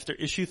Justice League, after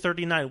issue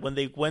 39, when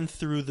they went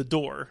through the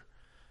door.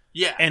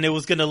 Yeah. And it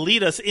was going to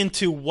lead us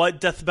into what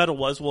Death Metal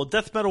was. Well,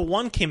 Death Metal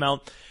 1 came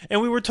out,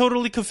 and we were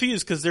totally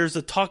confused, because there's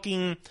a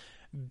talking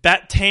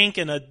bat tank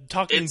and a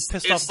talking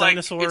pissed off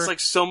dinosaur. It's like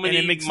so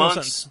many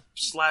months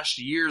 /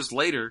 years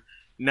later.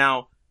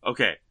 Now,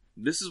 okay,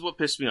 this is what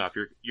pissed me off.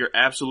 You're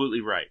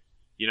absolutely right.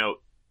 You know,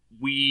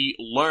 we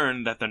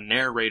learn that the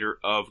narrator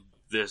of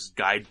this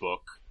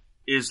guidebook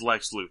is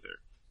Lex Luthor.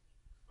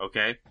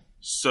 Okay?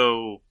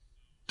 So,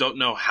 don't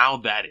know how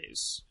that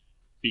is,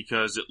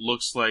 because it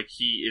looks like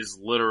he is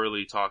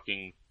literally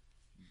talking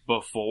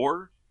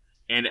before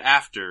and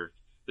after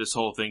this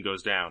whole thing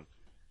goes down.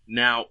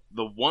 Now,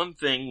 the one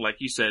thing, like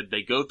you said,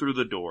 they go through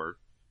the door,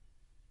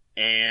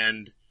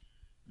 and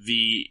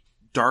the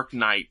Dark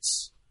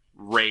Knights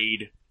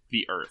raid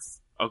the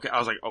Earth. Okay, I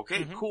was like,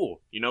 okay,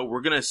 cool. You know,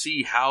 we're gonna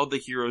see how the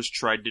heroes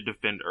tried to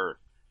defend Earth.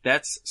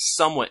 That's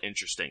somewhat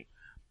interesting.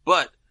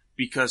 But,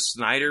 because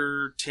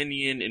Snyder,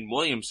 Tynion, and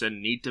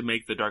Williamson need to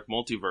make the Dark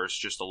Multiverse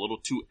just a little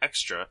too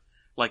extra,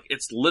 like,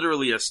 it's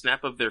literally a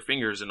snap of their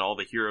fingers and all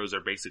the heroes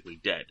are basically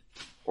dead.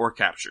 Or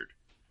captured.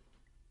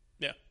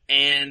 Yeah.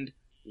 And,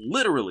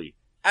 literally,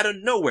 out of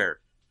nowhere,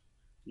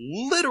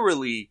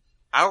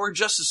 our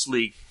Justice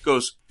League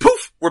goes,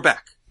 poof, we're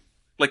back.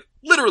 Like,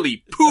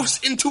 literally,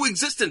 poofs into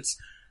existence.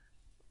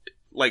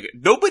 Like,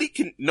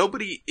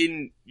 nobody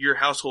in your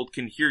household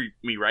can hear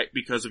me, right?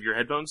 Because of your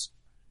headphones?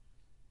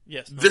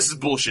 Yes. This is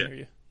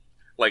bullshit.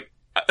 Like,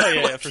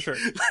 yeah, for sure.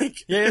 Like,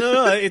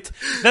 no.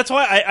 That's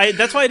why I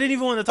didn't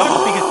even want to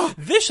talk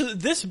because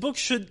this book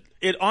should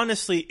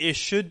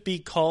be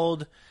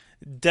called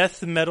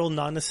Death Metal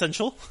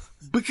Non-Essential.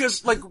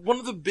 Because, like, one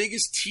of the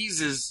biggest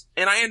teases,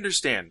 and I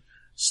understand,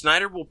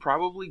 Snyder will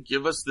probably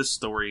give us this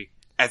story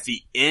at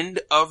the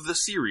end of the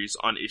series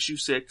on issue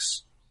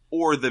 6,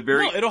 or the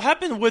very... No, it'll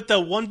happen with the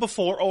one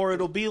before, or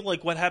it'll be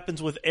like what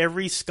happens with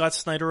every Scott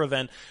Snyder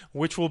event,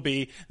 which will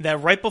be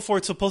that right before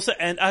it's supposed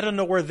to end, I don't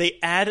know where they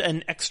add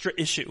an extra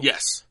issue.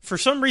 Yes. For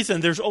some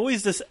reason, there's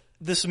always this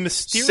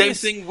mysterious same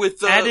thing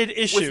with added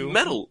issue. With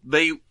Metal.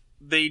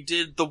 They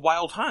did the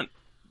Wild Hunt.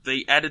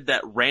 They added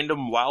that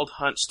random Wild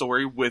Hunt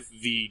story with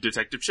the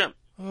Detective Chimp.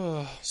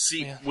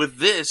 See, man. With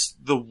this,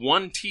 the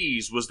one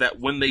tease was that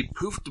when they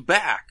poofed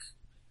back,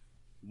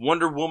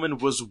 Wonder Woman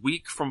was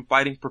weak from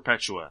fighting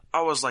Perpetua.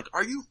 I was like,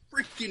 are you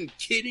freaking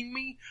kidding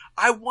me?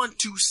 I want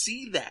to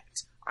see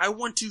that. I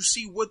want to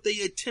see what they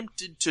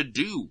attempted to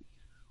do.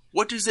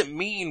 What does it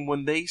mean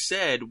when they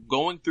said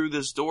going through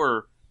this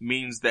door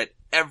means that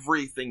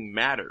everything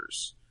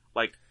matters?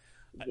 Like,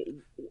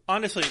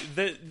 honestly,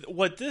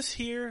 what this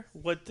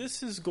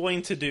is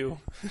going to do...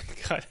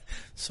 God,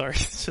 sorry,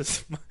 it's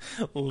just...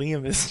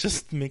 Liam is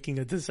just making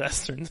a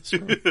disaster in this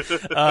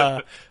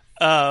room.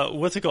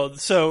 What's it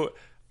called? So...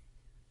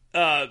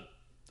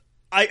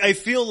 I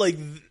feel like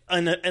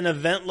an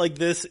event like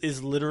this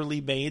is literally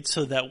made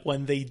so that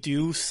when they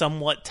do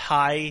somewhat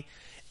tie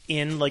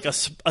in like a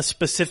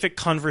specific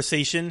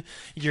conversation,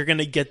 you're going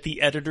to get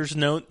the editor's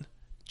note,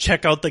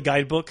 check out the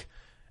guidebook,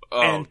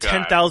 and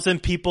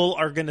 10,000 people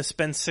are going to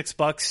spend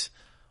 $6,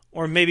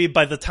 or maybe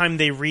by the time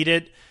they read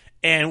it,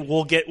 and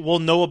we'll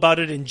know about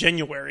it in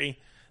January.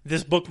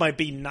 This book might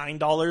be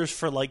 $9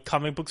 for like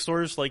comic book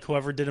stores, like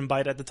whoever didn't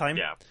buy it at the time.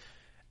 Yeah.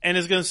 And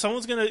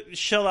someone's gonna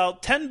shell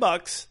out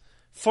 $10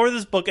 for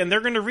this book, and they're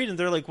gonna read it, and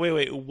they're like,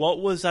 wait,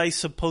 what was I just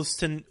supposed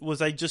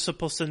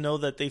to know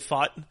that they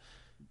fought?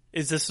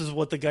 This is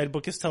what the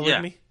guidebook is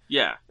telling me?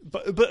 Yeah.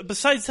 But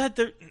besides that,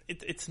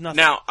 it's nothing.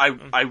 Now,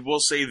 I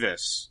will say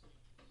this,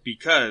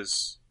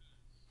 because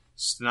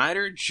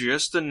Snyder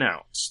just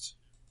announced,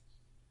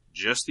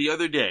 just the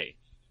other day,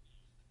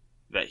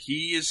 that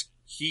he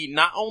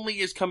not only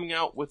is coming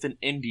out with an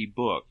indie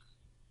book,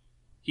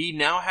 he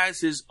now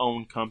has his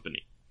own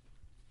company.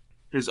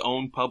 His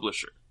own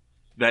publisher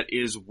that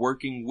is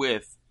working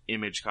with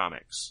Image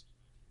Comics.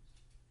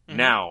 Mm-hmm.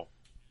 Now,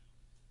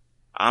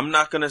 I'm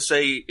not going to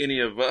say any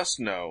of us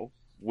know,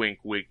 wink,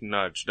 wink,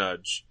 nudge,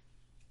 nudge,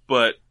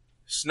 but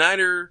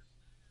Snyder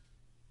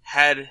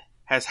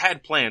has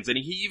had plans, and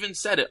he even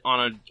said it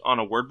on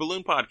a Word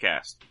Balloon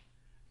podcast,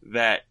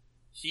 that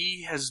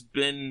he has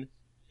been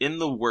in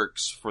the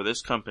works for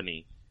this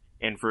company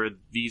and for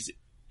these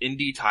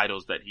indie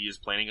titles that he is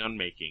planning on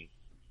making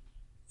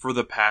for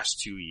the past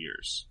 2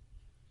 years.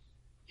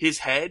 His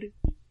head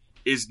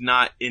is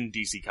not in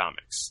DC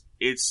Comics.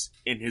 It's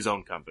in his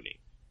own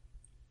company.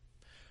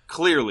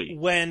 Clearly,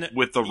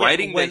 with the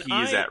writing that he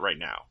is at right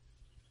now.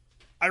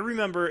 I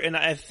remember, and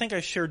I think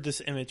I shared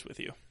this image with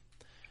you,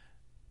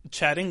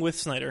 chatting with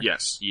Snyder.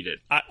 Yes, you did.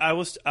 I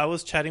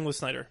was chatting with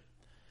Snyder,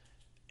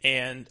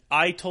 and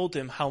I told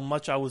him how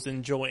much I was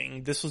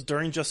enjoying, this was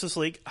during Justice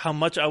League, how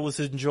much I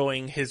was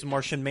enjoying his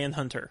Martian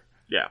Manhunter.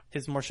 Yeah.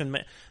 His Martian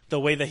the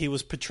way that he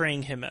was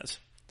portraying him as.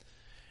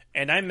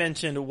 And I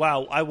mentioned,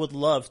 wow, I would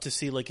love to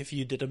see like if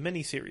you did a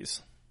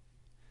miniseries.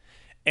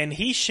 And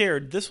he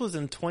shared, this was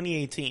in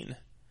 2018,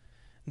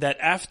 that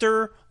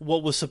after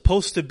what was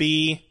supposed to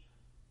be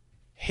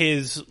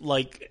his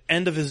like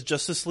end of his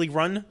Justice League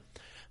run,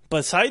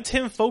 besides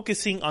him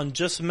focusing on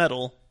just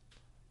Metal,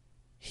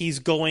 he's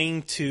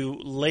going to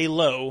lay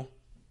low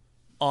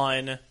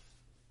on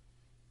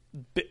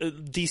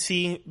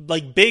DC,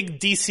 like big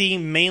DC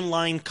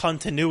mainline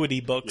continuity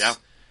books. Yeah.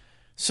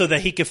 So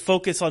that he could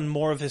focus on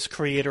more of his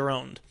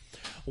creator-owned.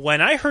 When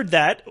I heard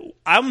that,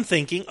 I'm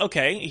thinking,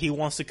 okay, he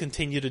wants to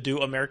continue to do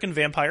American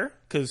Vampire,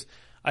 because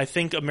I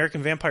think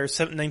American Vampire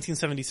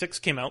 1976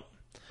 came out.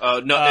 No,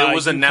 it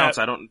was announced.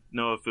 I don't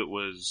know if it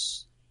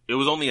was. It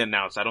was only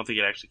announced. I don't think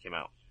it actually came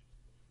out.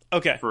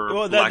 Okay,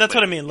 well, that's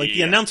what I mean. Like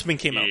the announcement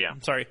came out. Yeah.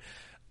 I'm sorry.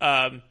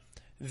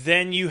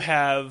 Then you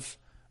have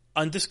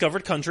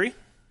Undiscovered Country.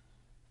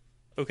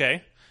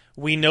 Okay,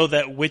 we know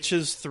that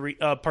Witches 3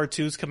 Part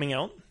 2 is coming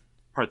out.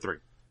 Part 3.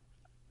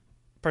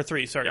 Part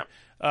 3. Sorry.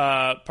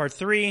 Yeah. Part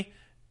 3,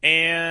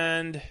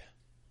 and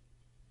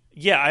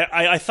yeah,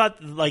 I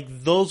thought like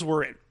those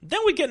were it.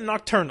 Then we get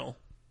Nocturnal,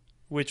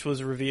 which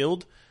was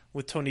revealed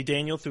with Tony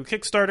Daniel through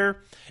Kickstarter,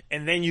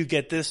 and then you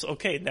get this.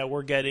 Okay, now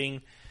we're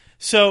getting.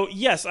 So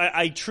yes,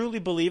 I truly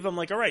believe I'm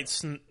like, all right,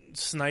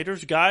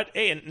 Snyder's got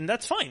and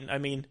that's fine. I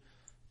mean,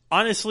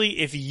 honestly,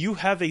 if you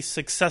have a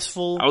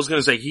successful, I was going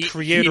to say he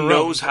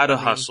knows how to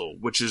hustle,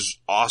 which is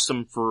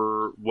awesome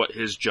for what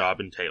his job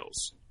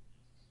entails.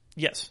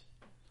 Yes,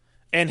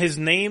 and his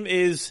name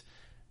is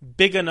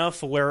big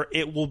enough where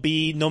it will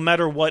be, no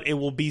matter what, it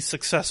will be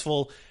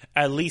successful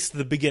at least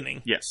the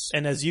beginning. Yes,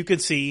 and as you can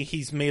see,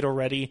 he's made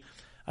already,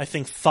 I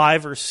think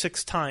 5 or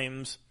 6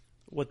 times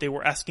what they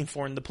were asking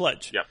for in the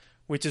pledge. Yep.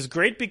 Which is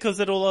great because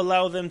it'll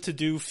allow them to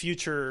do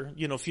future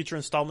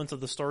installments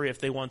of the story if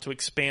they want to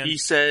expand. He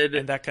said,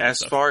 and that kind of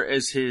stuff. Far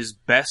as his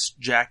Best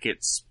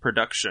Jackets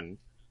production,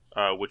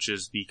 which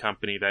is the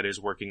company that is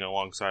working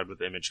alongside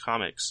with Image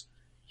Comics,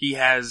 he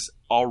has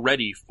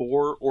already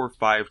 4 or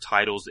 5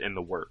 titles in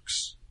the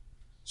works.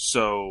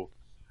 So,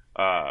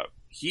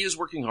 he is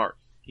working hard.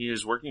 He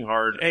is working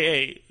hard.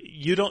 Hey,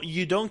 you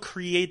don't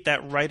create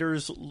that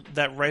writer's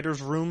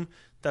room,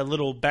 that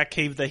little back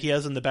cave that he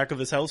has in the back of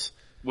his house.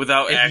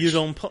 Without actually you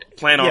don't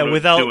plan on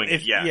doing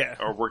it,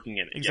 or working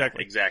in it.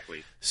 Exactly. Yeah,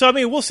 exactly. So, I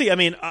mean, we'll see. I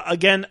mean,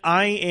 again,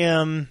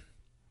 I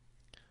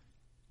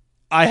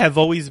have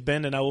always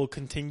been, and I will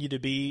continue to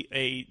be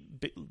a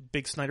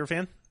big Snyder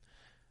fan.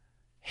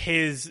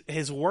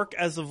 His work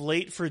as of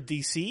late for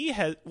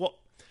DC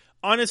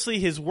honestly,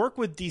 his work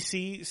with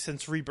DC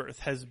since Rebirth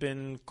has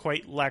been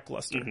quite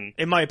lackluster,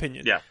 in my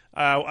opinion. Yeah.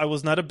 I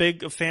was not a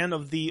big fan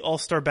of the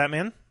All-Star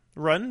Batman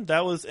run.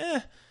 That was,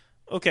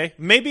 okay.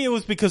 Maybe it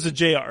was because of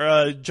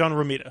John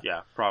Romita.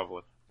 Yeah,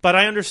 probably. But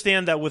I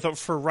understand that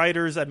for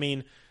writers, I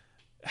mean,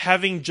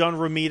 having John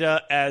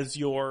Romita as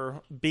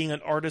being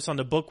an artist on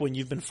the book when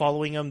you've been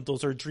following him,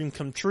 those are dream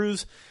come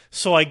trues.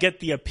 So I get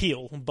the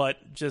appeal,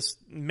 but just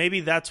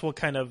maybe that's what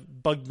kind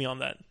of bugged me on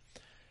that.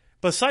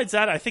 Besides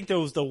that, I think there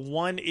was the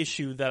one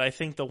issue that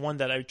the one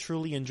that I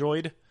truly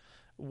enjoyed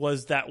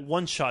was that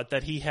one shot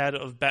that he had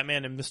of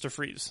Batman and Mr.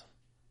 Freeze.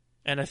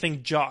 And I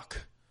think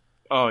Jock.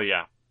 Oh,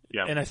 yeah.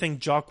 Yeah. And I think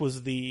Jock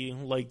was the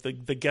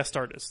guest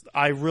artist.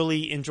 I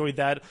really enjoyed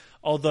that,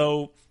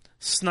 although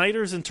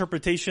Snyder's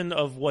interpretation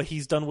of what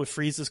he's done with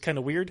Freeze is kind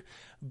of weird,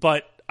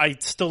 but I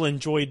still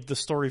enjoyed the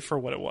story for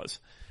what it was.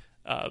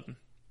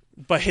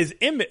 But his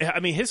image,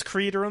 I mean, his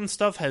creator-owned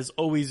stuff has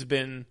always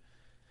been,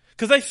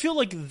 because I feel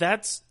like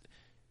that's,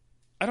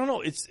 I don't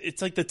know,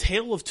 it's like the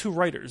tale of two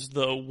writers.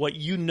 What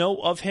you know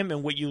of him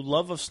and what you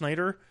love of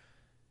Snyder,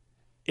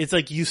 it's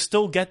like you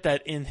still get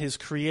that in his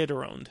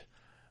creator-owned,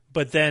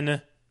 but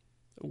then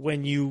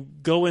when you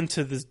go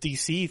into this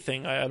DC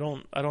thing, I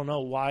don't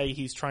know why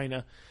he's trying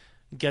to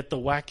get the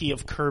wacky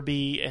of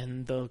Kirby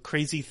and the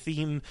crazy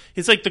theme.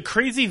 It's like the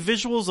crazy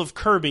visuals of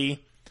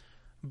Kirby,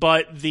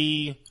 but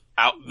the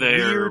out there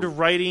weird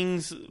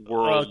writings,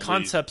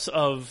 concepts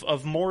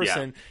of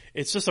Morrison. Yeah.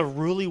 It's just a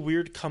really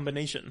weird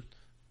combination.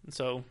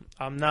 So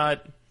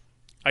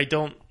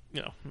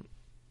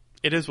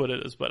it is what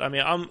it is. But I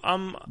mean,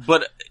 I'm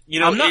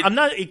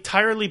not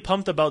entirely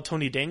pumped about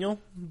Tony Daniel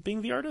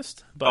being the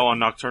artist. But on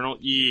Nocturnal,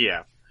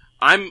 yeah,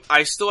 I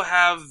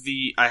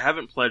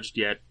haven't pledged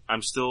yet.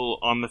 I'm still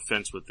on the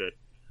fence with it.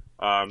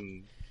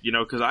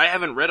 Because I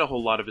haven't read a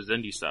whole lot of his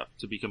indie stuff,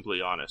 to be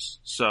completely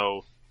honest.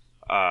 So,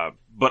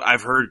 but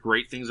I've heard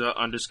great things about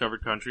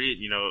Undiscovered Country.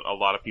 A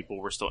lot of people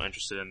were still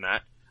interested in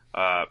that.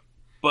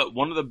 But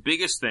one of the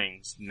biggest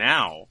things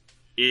now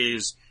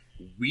is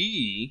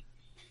we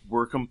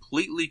were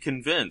completely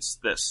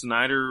convinced that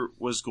Snyder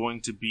was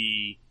going to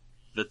be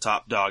the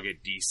top dog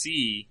at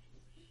DC,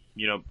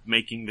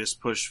 making this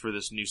push for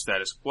this new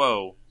status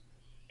quo.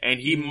 And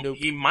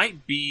he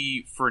might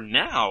be for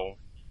now,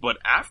 but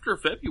after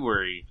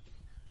February,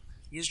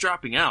 he's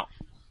dropping out.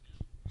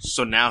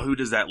 So now who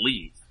does that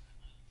leave?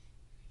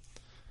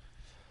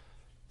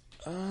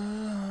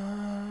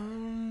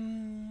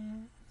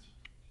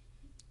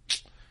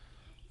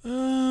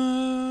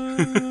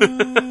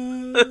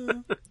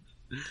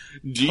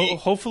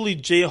 Hopefully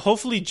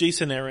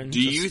Jason Aaron. Do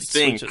you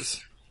think?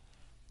 Switches.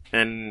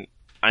 And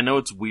I know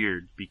it's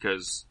weird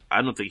because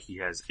I don't think he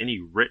has any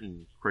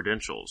written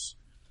credentials.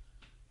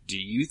 Do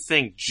you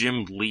think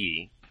Jim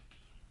Lee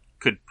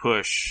could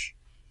push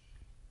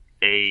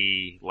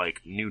a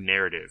new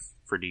narrative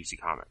for DC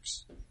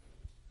Comics?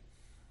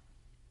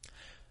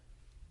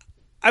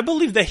 I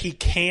believe that he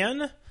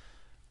can,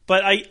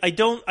 but I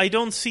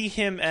don't see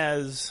him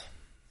as.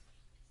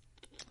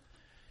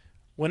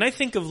 When I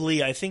think of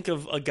Lee, I think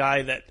of a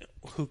guy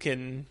who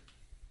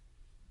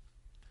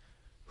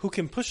who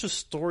can push a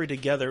story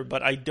together,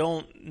 but I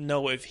don't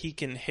know if he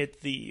can hit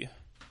the.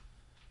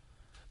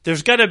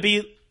 There's got to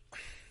be.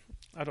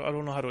 I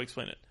don't know how to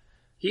explain it.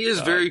 He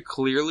is very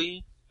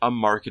clearly a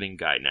marketing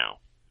guy now.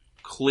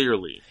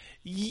 Clearly.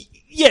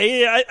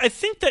 Yeah. I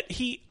think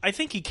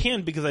he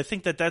can, because I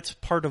think that that's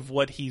part of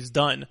what he's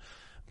done.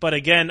 But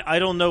again, I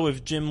don't know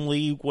if Jim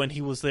Lee, when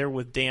he was there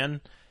with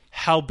Dan,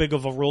 how big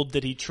of a role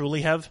did he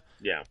truly have?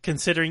 Yeah.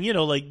 Considering,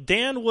 like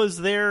Dan was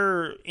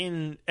there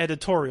in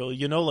editorial,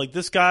 like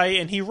this guy,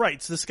 and he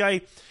writes. This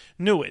guy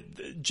knew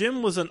it.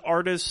 Jim was an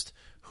artist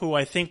who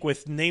I think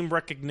with name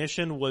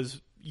recognition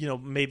was,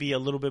 maybe a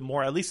little bit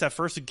more, at least at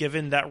first,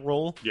 given that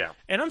role. Yeah.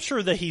 And I'm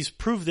sure that he's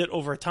proved it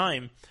over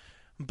time.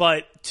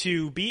 But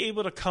to be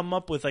able to come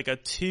up with like a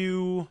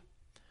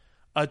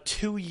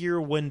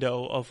 2-year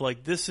window of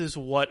like, this is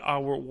what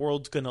our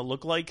world's going to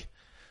look like,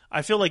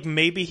 I feel like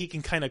maybe he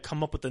can kind of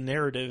come up with the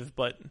narrative,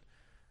 but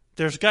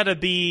there's got to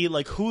be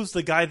like, who's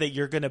the guy that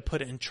you're going to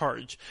put in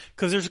charge?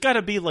 Because there's got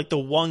to be like the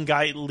one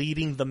guy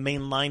leading the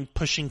main line,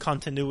 pushing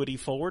continuity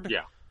forward.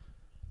 Yeah.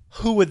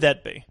 Who would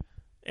that be?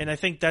 And I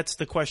think that's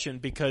the question,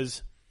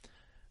 because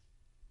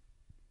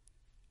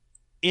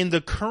in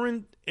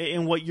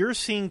what you're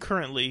seeing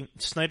currently,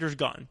 Snyder's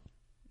gone.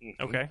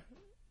 Mm-hmm. Okay.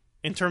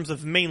 In terms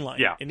of mainline.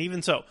 Yeah. And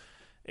even so,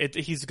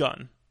 he's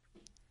gone.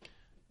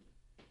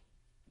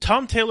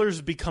 Tom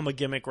Taylor's become a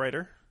gimmick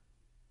writer.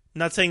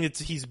 Not saying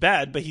he's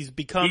bad, but he's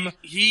become...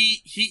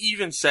 He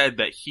even said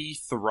that he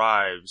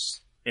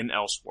thrives in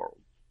Elseworld.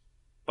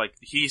 Like,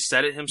 he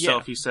said it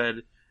himself. Yeah. He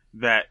said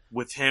that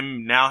with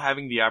him now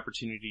having the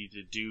opportunity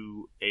to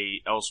do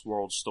a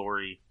Elseworld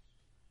story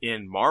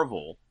in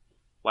Marvel,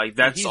 like,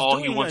 that's all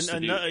he wants to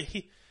do.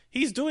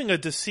 He's doing a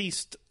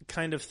deceased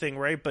kind of thing,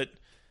 right? But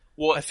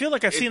well, I feel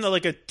like I've seen a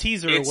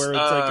teaser where it's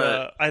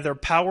like either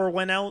power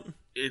went out.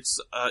 It's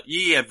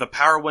the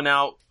power went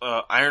out.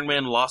 Iron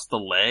Man lost the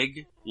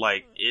leg,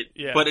 like it.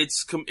 Yeah. But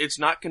it's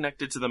not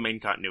connected to the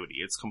main continuity.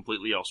 It's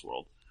completely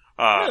Elseworld.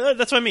 Yeah,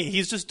 that's what I mean.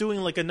 He's just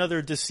doing like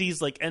another deceased,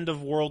 like end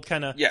of world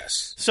kind of.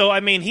 Yes. So I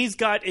mean, he's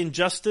got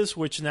Injustice,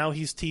 which now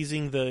he's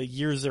teasing the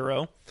Year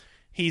Zero.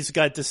 He's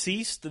got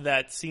Deceased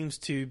that seems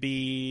to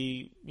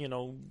be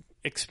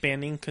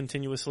expanding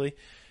continuously,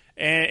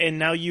 and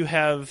now you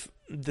have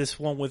this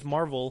one with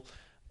Marvel.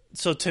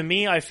 So to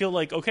me, I feel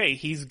like okay,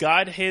 he's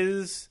got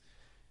his.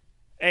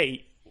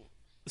 Hey,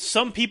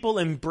 some people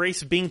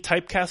embrace being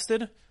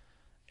typecasted,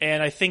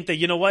 and I think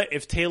that,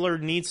 if Taylor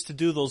needs to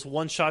do those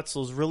one-shots,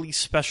 those really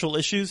special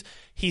issues,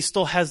 he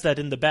still has that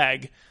in the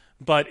bag,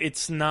 but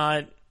it's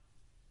not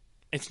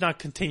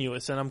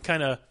continuous, and I'm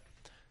kind of...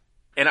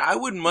 And I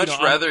would much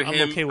rather I'm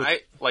him... okay with...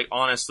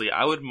 honestly,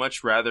 I would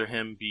much rather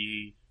him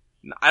be...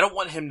 I don't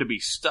want him to be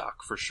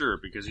stuck, for sure,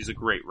 because he's a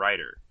great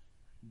writer.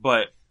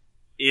 But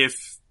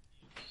if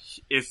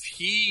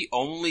he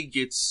only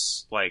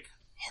gets,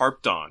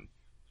 harped on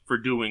for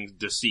doing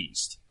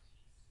Deceased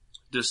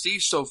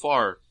so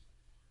far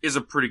is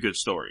a pretty good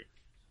story.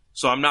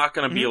 So I'm not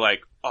going to be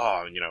like,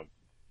 oh,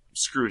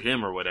 screw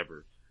him or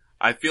whatever.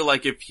 I feel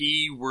like if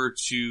he were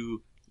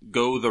to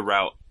go the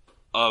route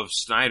of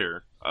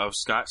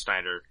Scott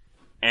Snyder,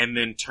 and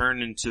then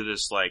turn into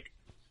this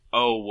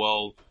oh,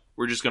 well,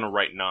 we're just going to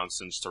write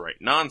nonsense to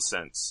write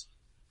nonsense,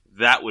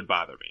 that would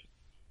bother me.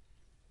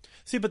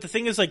 See, but the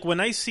thing is,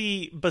 when I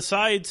see,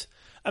 besides...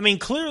 I mean,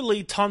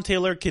 clearly Tom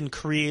Taylor can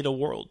create a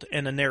world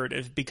and a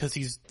narrative because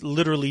he's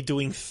literally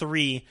doing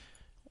 3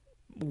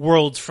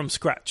 worlds from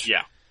scratch.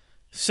 Yeah.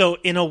 So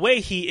in a way,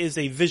 he is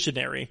a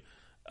visionary.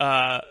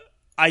 I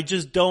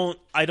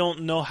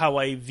don't know how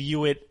I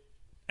view it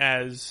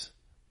as,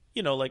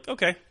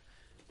 okay,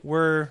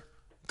 we're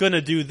going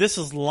to do, this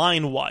is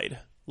line wide.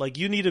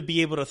 You need to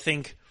be able to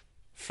think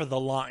for the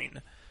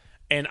line.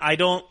 And I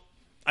don't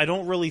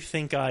really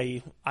think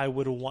I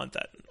would want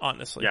that,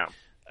 honestly. Yeah.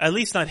 At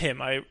least not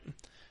him.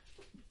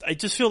 I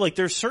just feel like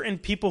there's certain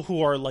people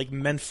who are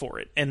meant for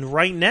it. And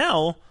right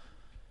now,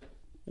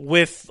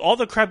 with all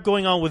the crap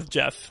going on with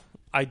Jeff,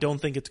 I don't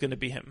think it's going to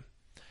be him.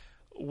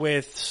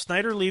 With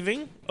Snyder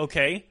leaving,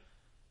 okay.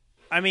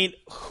 I mean,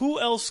 who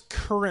else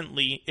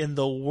currently in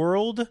the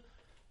world?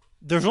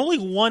 There's only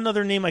one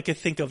other name I could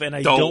think of, and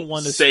I don't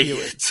want to say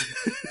it.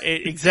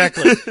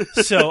 Exactly.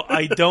 So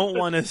I don't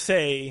want to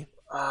say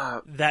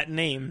that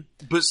name.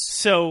 But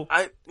so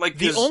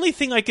the only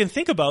thing I can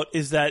think about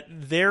is that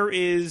there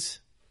is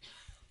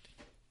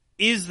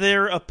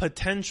there a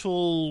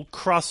potential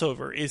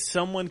crossover? Is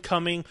someone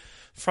coming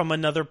from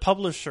another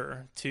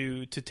publisher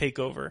to take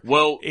over?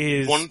 Well,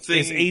 is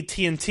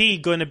AT&T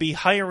going to be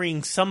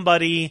hiring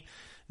somebody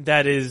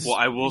that is... Well,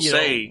 I will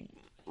say,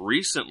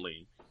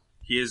 recently,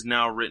 he has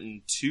now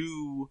written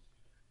 2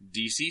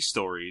 DC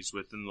stories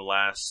within the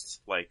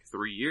last,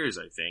 3 years,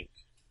 I think.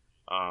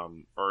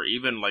 Or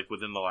even,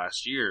 within the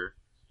last year.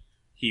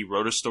 He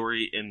wrote a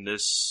story in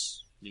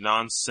this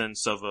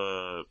nonsense of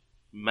a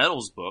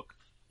Metals book.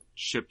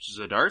 Chip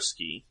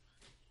Zdarsky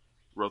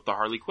wrote the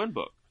Harley Quinn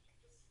book.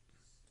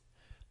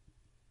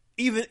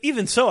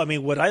 Even so, I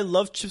mean, would I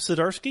love Chip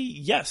Zdarsky?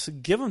 Yes,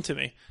 give him to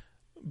me.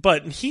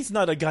 But he's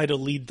not a guy to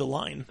lead the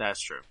line. That's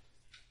true.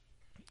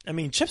 I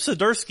mean, Chip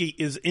Zdarsky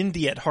is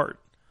indie at heart.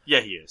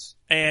 Yeah, he is.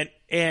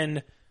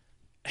 And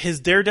his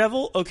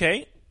Daredevil,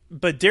 okay,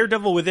 but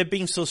Daredevil, with it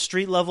being so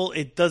street level,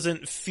 it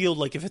doesn't feel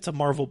like if it's a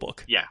Marvel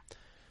book. Yeah.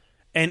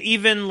 And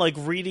even like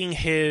reading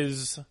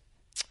his,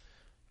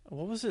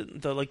 what was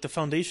it? The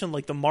Foundation,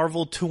 like the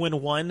Marvel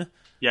 2-in-1.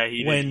 Yeah,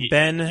 when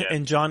Ben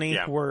and Johnny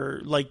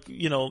were like,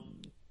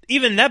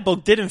 even that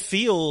book didn't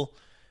feel.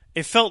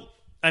 It felt,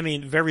 I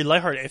mean, very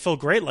lighthearted. It felt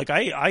great. Like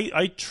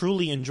I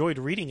truly enjoyed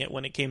reading it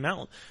when it came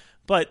out.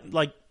 But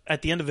like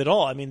at the end of it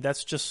all, I mean,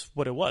 that's just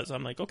what it was.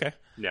 I'm like, okay.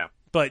 Yeah.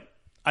 But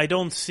I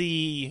don't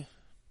see.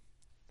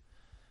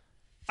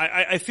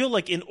 I feel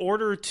like in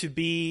order to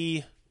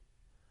be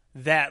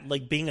that,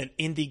 like being an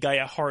indie guy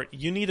at heart,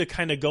 you need to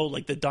kind of go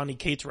like the Donny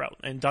Cates route,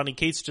 and Donny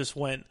Cates just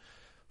went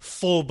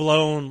full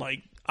blown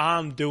like,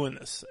 I'm doing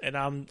this and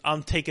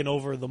I'm taking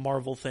over the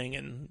Marvel thing,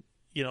 and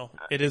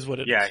it is what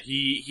it is. Yeah,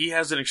 he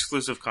has an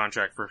exclusive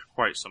contract for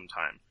quite some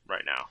time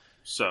right now.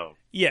 So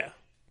yeah,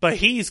 but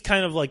he's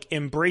kind of like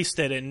embraced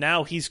it, and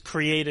now he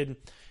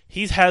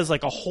has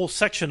like a whole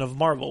section of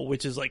Marvel,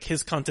 which is like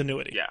his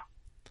continuity. Yeah.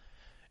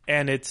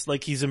 And it's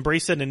like he's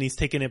embraced it and he's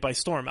taken it by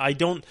storm. I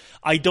don't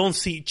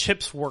see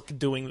Chip's work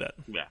doing that.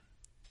 Yeah.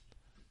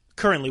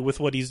 Currently with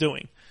what he's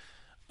doing.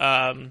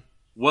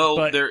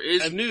 Well, there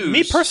is news.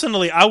 Me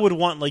personally, I would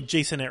want like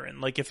Jason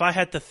Aaron. Like if I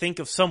had to think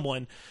of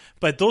someone,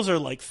 but those are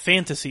like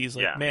fantasies.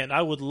 Like man,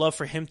 I would love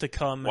for him to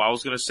come. Well, I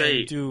was going to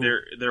say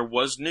there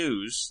was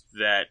news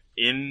that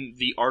in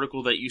the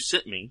article that you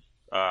sent me,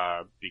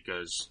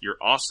 because you're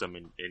awesome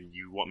and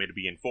you want me to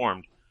be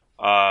informed.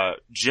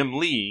 Jim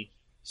Lee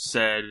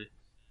said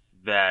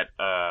that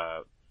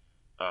oh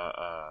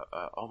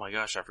my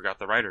gosh, I forgot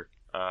the writer.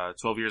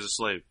 12 Years a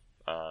Slave.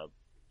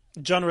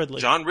 John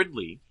Ridley. John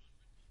Ridley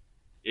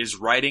is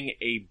writing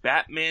a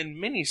Batman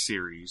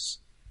miniseries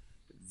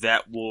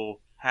that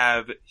will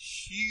have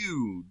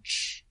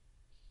huge,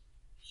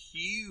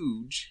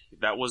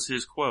 that was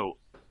his quote,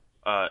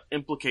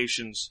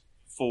 implications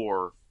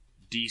for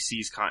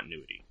DC's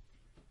continuity.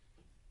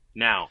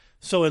 Now,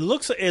 so it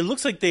looks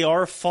like they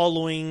are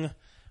following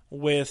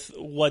with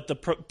what the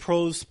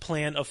pros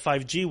plan of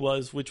 5G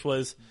was, which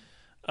was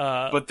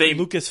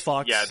Lucas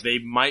Fox. Yeah, they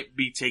might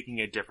be taking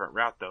a different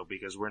route though,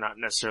 because we're not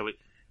necessarily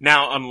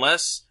now,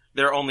 unless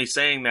they're only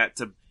saying that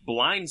to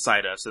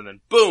blindside us, and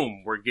then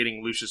boom, we're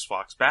getting Lucius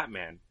Fox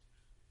Batman.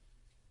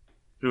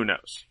 Who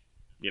knows?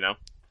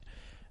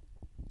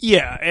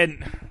 Yeah,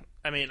 and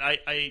I mean,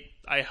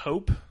 I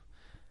hope.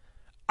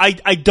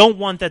 I don't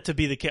want that to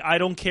be the case. I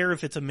don't care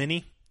if it's a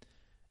mini,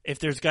 if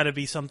there's got to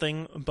be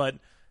something, but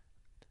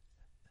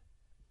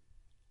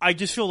I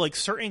just feel like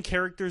certain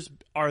characters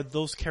are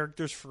those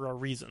characters for a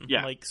reason.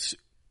 Yeah. Like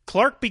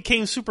Clark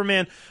became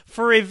Superman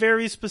for a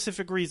very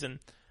specific reason.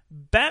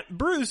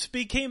 Bruce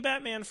became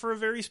Batman for a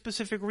very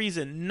specific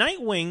reason.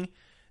 Nightwing,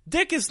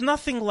 Dick is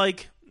nothing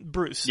like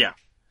Bruce. Yeah.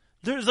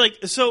 There's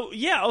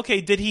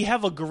okay, did he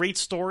have a great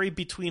story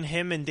between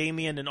him and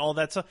Damian and all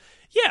that stuff?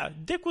 Yeah,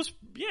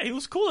 he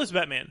was cool as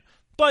Batman.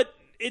 But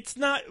it's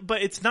not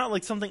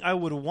like something I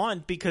would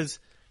want, because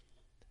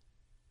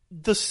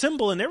the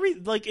symbol and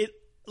it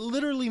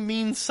literally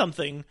means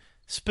something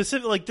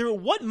specific. Like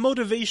what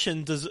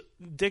motivation does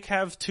Dick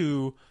have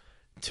to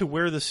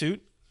wear the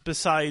suit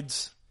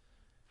besides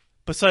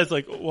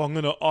like, well, I'm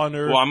going to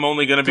honor. Well, I'm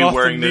only going to be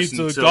wearing this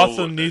until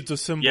Gotham needs a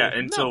symbol. Yeah,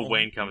 until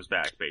Wayne comes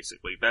back.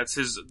 Basically,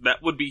 that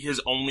would be his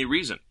only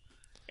reason.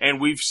 And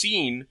we've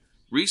seen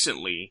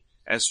recently,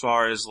 as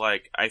far as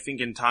like, I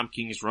think in Tom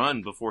King's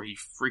run before he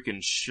freaking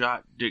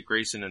shot Dick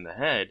Grayson in the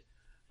head,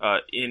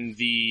 in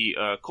the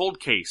Cold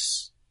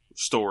Case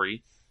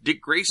story,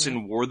 Dick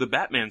Grayson wore the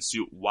Batman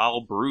suit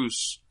while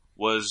Bruce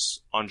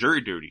was on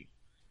jury duty.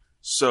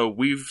 So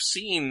we've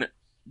seen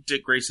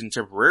Dick Grayson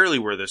temporarily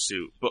wear the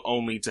suit, but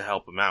only to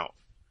help him out.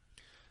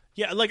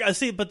 Yeah, like I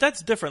see, but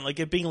that's different. Like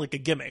it being like a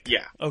gimmick.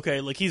 Yeah.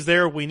 Okay, like he's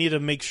there. We need to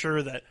make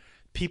sure that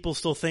people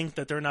still think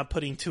that they're not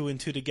putting two and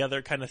two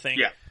together, kind of thing.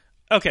 Yeah.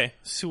 Okay,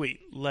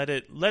 sweet. Let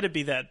it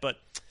be that. But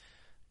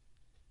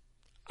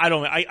I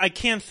don't know. I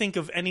can't think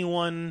of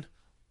anyone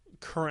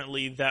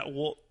currently that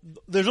will.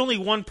 There's only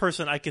one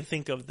person I can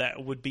think of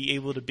that would be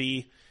able to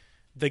be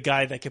the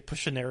guy that could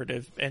push a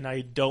narrative, and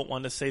I don't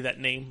want to say that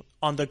name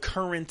on the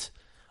current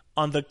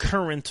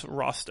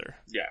roster.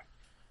 Yeah.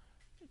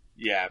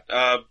 Yeah.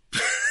 I'm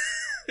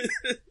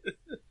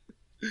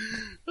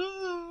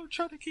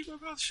trying to keep my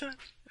mouth shut.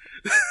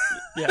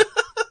 Yeah.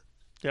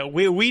 Yeah,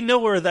 we know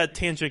where that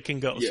tangent can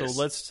go. Yes.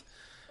 So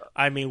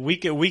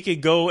we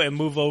could go and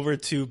move over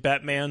to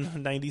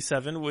Batman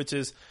 97, which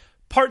is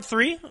part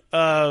 3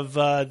 of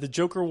the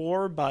Joker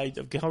War by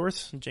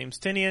Gelrith, James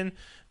Tynion,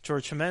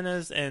 George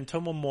Jimenez, and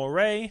Tomo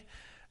Moray.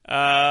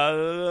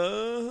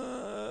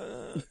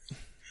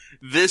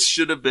 This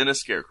should have been a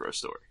Scarecrow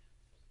story.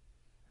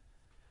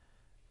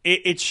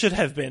 It should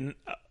have been.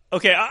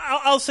 Okay,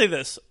 I'll say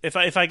this: if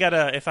I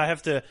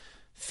have to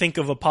think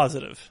of a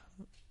positive,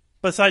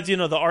 besides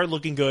the art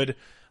looking good,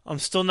 I'm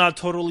still not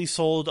totally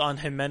sold on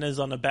Jimenez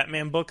on a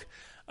Batman book.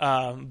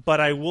 But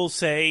I will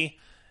say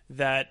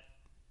that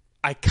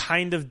I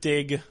kind of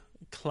dig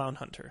Clown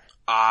Hunter.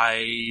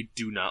 I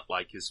do not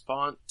like his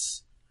font.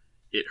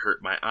 It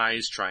hurt my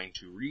eyes trying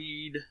to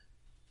read.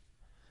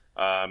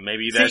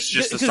 Maybe that's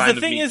just a sign of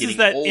me getting old. Because the thing is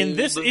that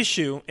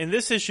in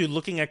this issue,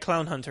 looking at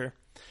Clown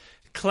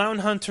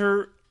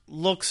Hunter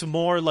looks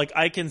more like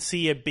I can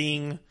see it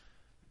being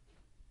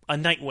a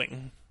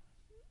Nightwing.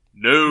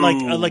 No.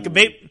 Like a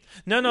babe.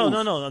 No.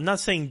 I'm not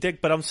saying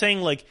Dick, but I'm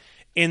saying like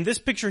in this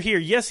picture here,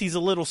 yes, he's a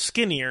little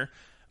skinnier,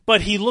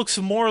 but he looks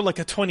more like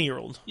a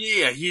 20-year-old.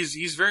 Yeah,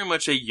 he's very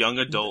much a young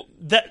adult.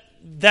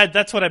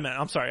 That's what I meant.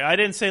 I'm sorry. I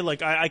didn't say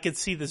like I could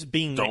see this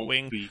being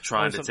Nightwing. Don't be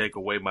trying to take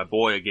away my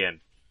boy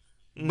again.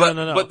 No.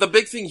 But the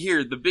big thing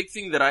here, the big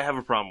thing that I have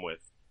a problem with.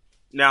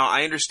 Now,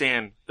 I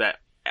understand that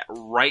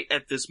right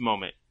at this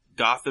moment,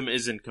 Gotham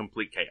is in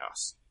complete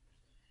chaos.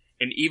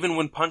 And even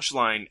when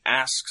Punchline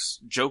asks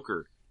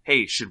Joker,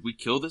 hey, should we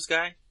kill this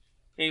guy?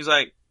 And he's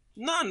like,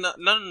 no.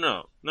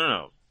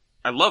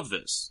 I love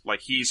this.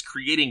 Like, he's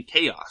creating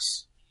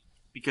chaos.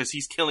 Because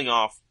he's killing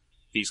off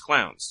these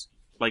clowns.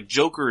 Like,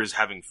 Joker is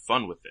having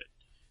fun with it.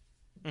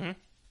 Mm-hmm.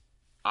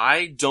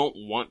 I don't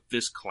want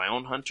this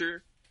Clown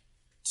Hunter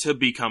to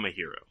become a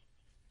hero.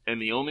 And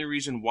the only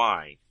reason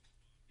why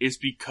is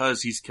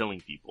because he's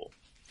killing people.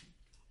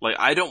 Like,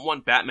 I don't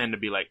want Batman to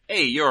be like,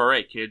 hey, you're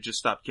alright, kid, just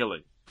stop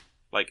killing.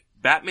 Like,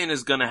 Batman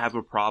is gonna have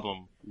a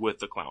problem with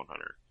the Clown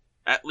Hunter.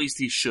 At least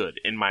he should,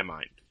 in my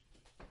mind.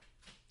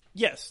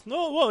 Yes.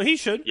 No, well, he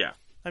should. Yeah.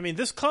 I mean,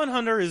 this Clown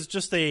Hunter is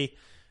just a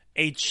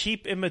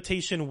cheap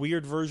imitation,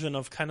 weird version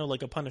of kind of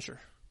like a Punisher.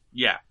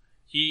 Yeah.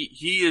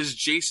 He is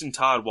Jason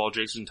Todd while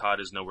Jason Todd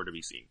is nowhere to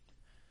be seen.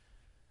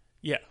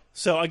 Yeah.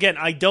 So again,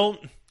 I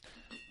don't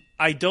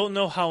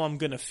know how I'm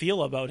going to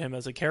feel about him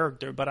as a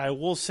character, but I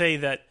will say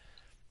that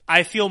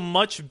I feel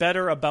much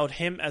better about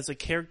him as a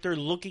character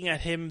looking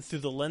at him through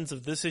the lens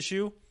of this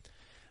issue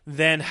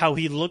than how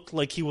he looked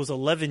like he was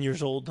 11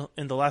 years old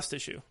in the last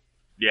issue.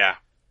 Yeah.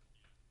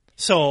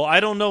 So I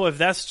don't know if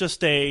that's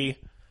just I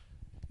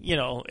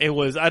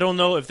don't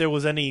know if there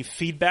was any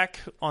feedback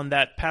on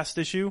that past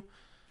issue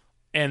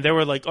and they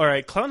were like, all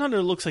right, Clown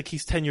Hunter looks like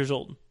he's 10 years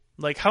old.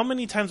 Like, how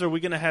many times are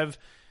we going to have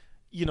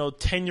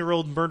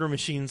 10-year-old murder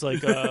machines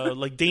like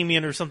like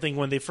Damian or something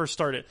when they first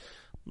started?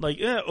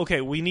 Like,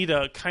 okay, we need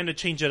to kind of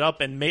change it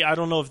up, and I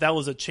don't know if that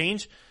was a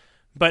change,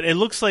 but it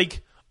looks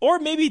like, or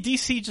maybe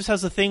DC just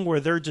has a thing where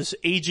they're just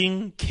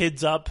aging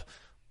kids up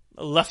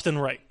left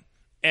and right,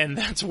 and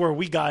that's where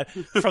we got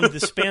from the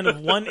span of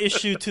one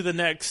issue to the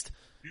next.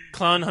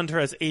 Clown Hunter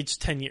has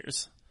aged 10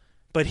 years,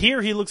 but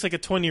here he looks like a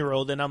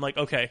 20-year-old, and I'm like,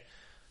 okay.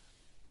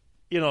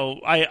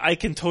 I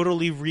can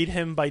totally read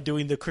him by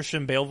doing the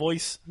Christian Bale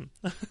voice,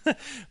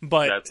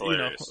 but that's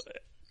hilarious.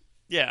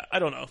 Yeah, I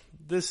don't know.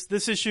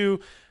 This issue,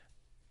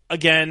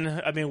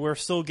 again, I mean, we're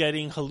still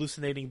getting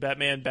hallucinating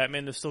Batman.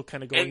 Batman is still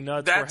kind of going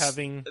nuts.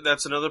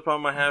 That's another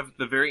problem I have.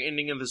 The very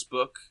ending of this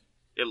book,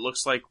 it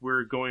looks like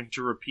we're going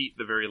to repeat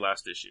the very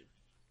last issue.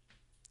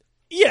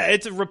 Yeah,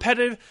 it's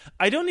repetitive.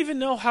 I don't even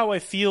know how I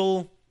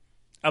feel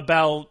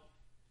about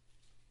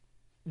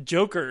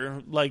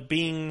Joker, like,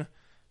 being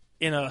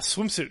in a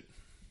swimsuit.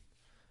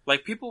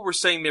 Like, people were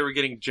saying they were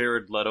getting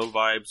Jared Leto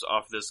vibes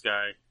off this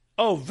guy.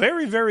 Oh,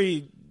 very,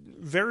 very,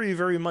 very,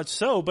 very much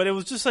so. But it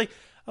was just like,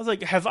 I was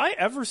like, have I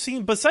ever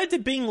seen, besides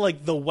it being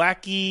like the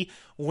wacky,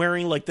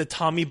 wearing like the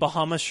Tommy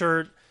Bahama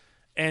shirt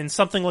and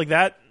something like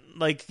that,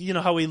 like,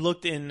 how he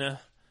looked in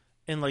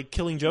like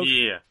Killing Joke?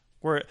 Yeah.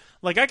 Where,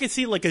 like, I could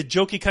see like a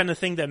jokey kind of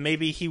thing that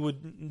maybe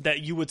that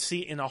you would see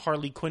in a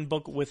Harley Quinn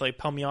book with like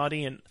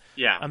Palmiotti and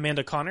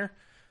Amanda Conner.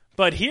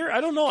 But here,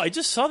 I don't know. I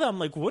just saw that. I'm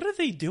like, what are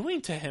they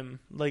doing to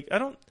him? Like, I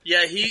don't.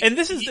 Yeah,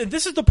 this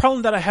is the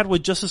problem that I had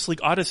with Justice League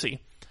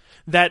Odyssey.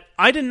 That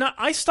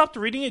I stopped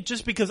reading it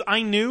just because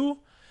I knew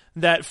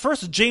that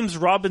first James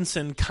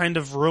Robinson kind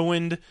of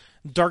ruined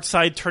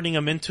Darkseid, turning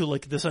him into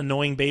like this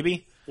annoying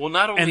baby. Well,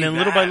 not only and then that,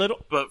 little by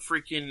little, but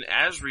freaking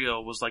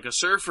Azrael was like a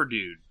surfer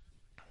dude,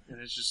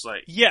 and it's just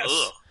like, yes.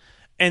 Ugh.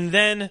 And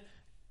then,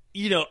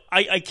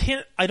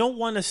 I don't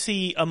want to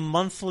see a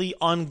monthly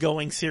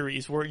ongoing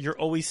series where you're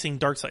always seeing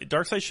Darkseid.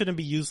 Darkseid shouldn't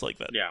be used like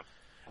that. Yeah.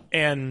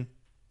 And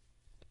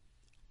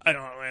I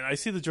don't know, man. I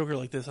see the Joker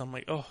like this. I'm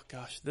like, oh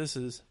gosh, this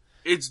is.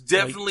 It's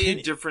definitely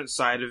a different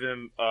side of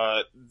him.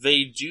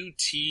 They do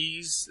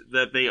tease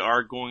that they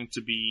are going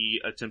to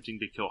be attempting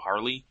to kill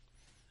Harley.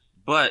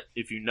 But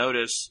if you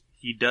notice,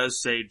 he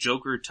does say,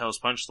 Joker tells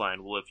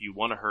Punchline, well, if you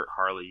want to hurt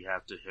Harley, you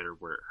have to hit her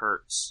where it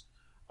hurts.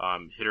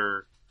 Hit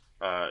her,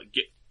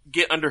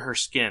 get under her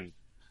skin.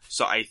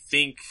 So I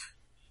think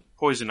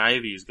Poison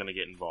Ivy is going to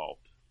get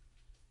involved.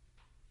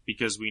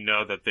 Because we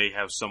know that they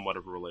have somewhat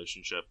of a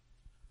relationship.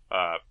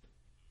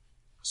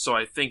 So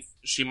I think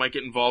she might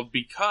get involved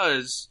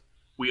because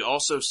we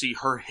also see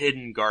her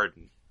hidden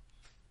garden.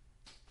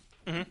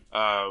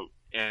 Mm-hmm.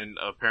 And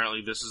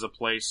apparently this is a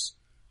place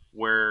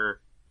where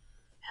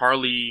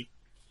Harley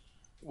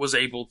was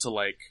able to,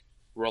 like,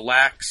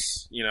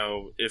 relax.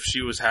 If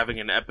she was having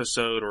an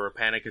episode or a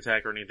panic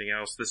attack or anything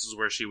else, this is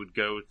where she would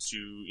go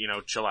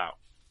to, chill out.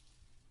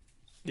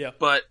 Yeah.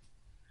 But,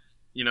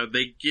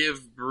 they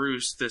give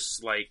Bruce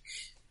this, like,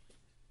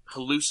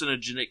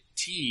 hallucinogenic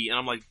tea. And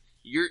I'm like,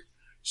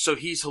 so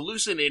he's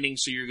hallucinating,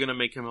 so you're going to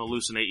make him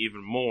hallucinate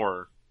even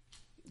more.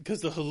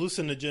 Because the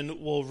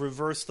hallucinogen will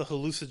reverse the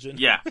hallucinogen.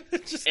 Yeah.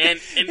 and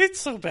it's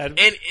so bad.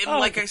 And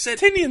like I said,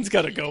 Tinian's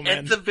gotta go, man.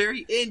 At the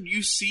very end,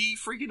 you see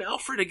freaking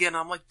Alfred again.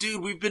 I'm like,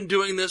 dude, we've been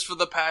doing this for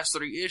the past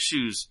 3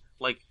 issues.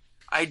 Like,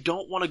 I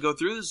don't want to go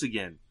through this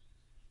again.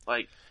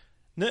 Like,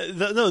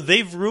 no,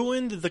 they've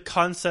ruined the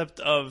concept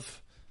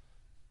of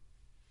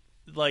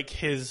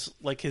his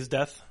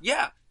death.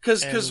 Yeah,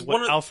 because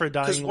one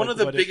of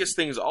the biggest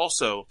things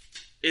also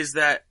is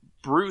that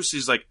Bruce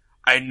is like,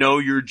 I know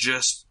you're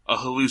just a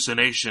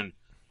hallucination,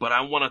 but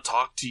I want to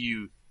talk to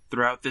you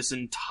throughout this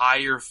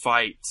entire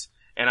fight,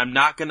 and I'm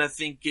not gonna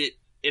think it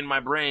in my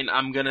brain.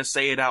 I'm gonna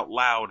say it out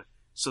loud,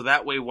 so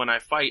that way when I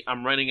fight,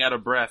 I'm running out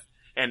of breath,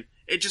 and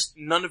it just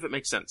none of it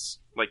makes sense.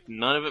 Like,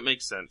 none of it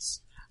makes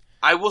sense.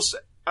 I will say,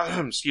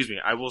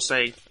 I will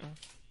say,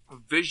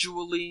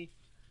 visually,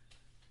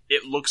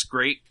 it looks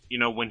great. You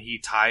know, when he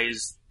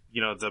ties,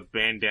 the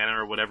bandana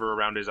or whatever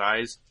around his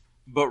eyes,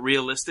 but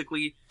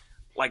realistically,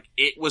 like,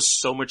 it was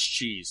so much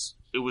cheese.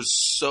 It was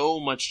so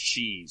much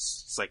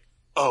cheese. It's like,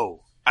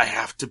 oh, I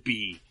have to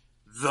be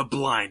the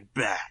blind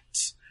bat.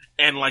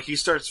 And, like, he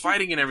starts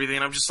fighting and everything,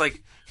 and I'm just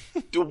like,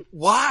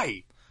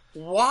 why?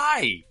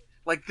 Why?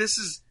 Like, this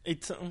is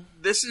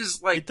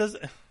like, it does.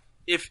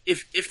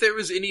 If there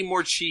was any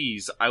more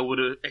cheese, I would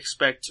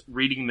expect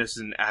reading this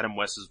in Adam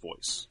West's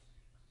voice.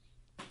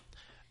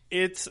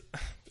 I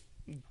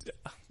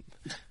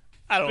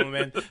don't know,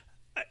 man.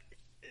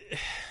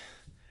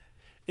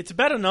 It's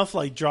bad enough,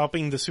 like,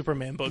 dropping the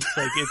Superman books.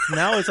 Like, it's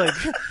like,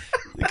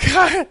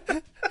 God.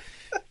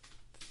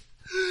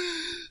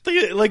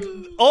 Like,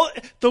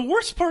 the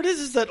worst part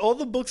is that all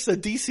the books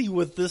that DC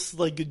with this,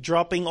 like,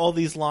 dropping all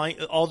these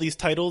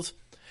titles,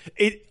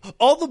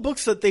 all the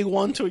books that they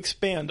want to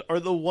expand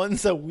are the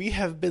ones that we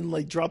have been,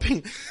 like,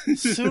 dropping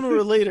sooner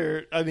or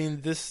later. I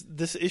mean, this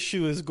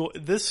show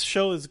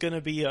is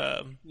gonna be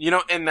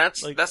and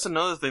that's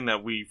another thing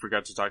that we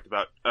forgot to talk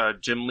about.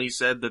 Jim Lee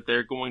said that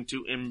they're going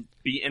to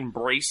be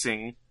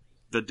embracing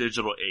the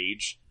digital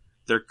age.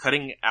 They're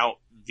cutting out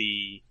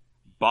the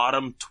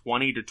bottom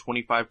 20 to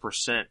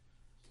 25%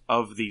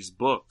 of these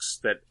books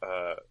that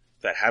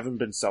haven't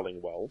been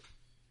selling well,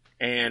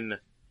 and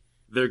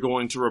they're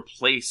going to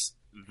replace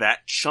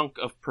that chunk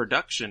of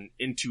production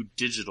into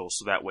digital,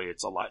 so that way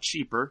it's a lot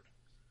cheaper.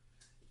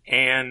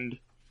 And,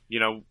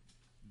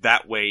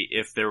 that way,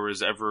 if there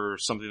was ever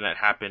something that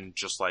happened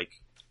just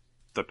like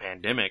the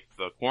pandemic,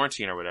 the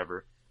quarantine or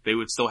whatever, they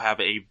would still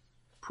have a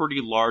pretty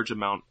large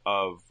amount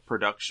of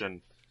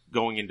production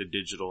going into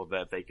digital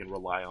that they can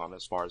rely on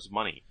as far as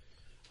money.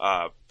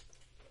 But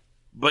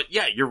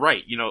yeah, you're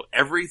right.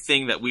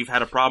 Everything that we've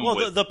had a problem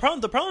with. The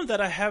problem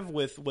that I have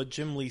with what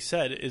Jim Lee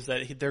said is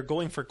that they're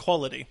going for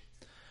quality.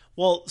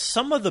 Well,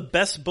 some of the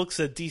best books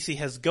that DC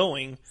has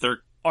going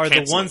are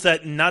the ones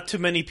that not too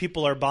many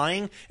people are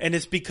buying, and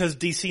it's because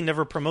DC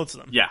never promotes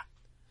them. Yeah.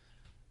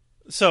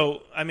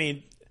 So, I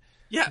mean,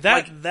 yeah,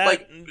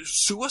 like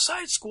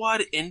Suicide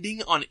Squad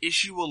ending on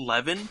issue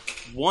 11,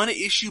 1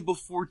 issue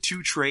before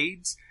 2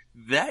 trades,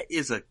 that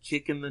is a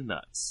kick in the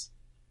nuts.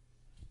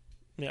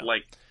 Yeah.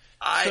 Like,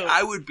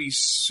 I would be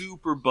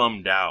super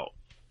bummed out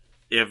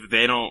if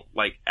they don't,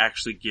 like,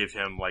 actually give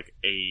him, like,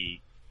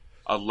 a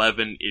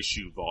 11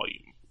 issue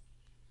volume.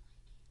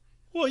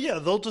 Well, yeah,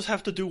 they'll just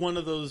have to do one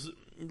of those,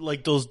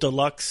 like, those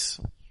deluxe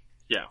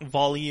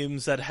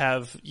volumes that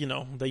have,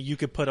 that you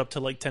could put up to,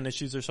 like, 10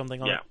 issues or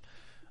something on it.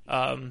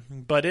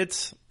 But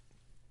it's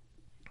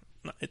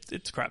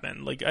crap,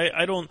 man. Like,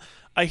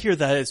 I hear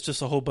that it's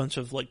just a whole bunch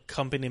of, like,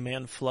 company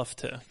man fluff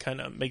to kind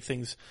of make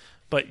things,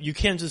 but you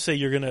can't just say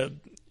you're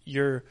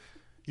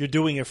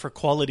doing it for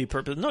quality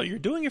purpose. No, you're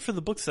doing it for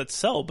the books that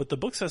sell, but the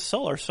books that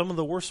sell are some of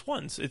the worst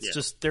ones.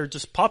 It's they're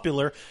just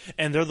popular,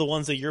 and they're the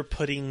ones that you're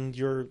putting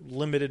your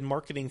limited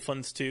marketing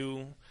funds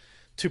to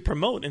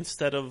promote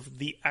instead of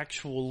the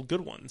actual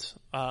good ones.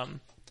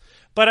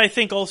 But I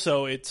think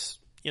also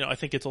I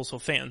think it's also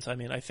fans. I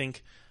mean, I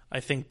think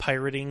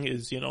pirating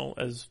is,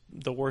 as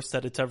the worst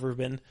that it's ever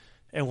been.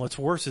 And what's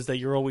worse is that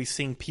you're always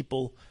seeing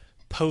people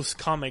post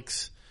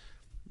comics.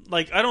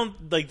 Like,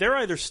 they're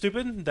either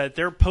stupid that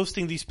they're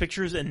posting these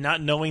pictures and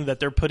not knowing that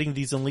they're putting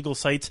these in legal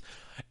sites,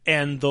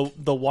 and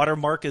the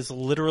watermark is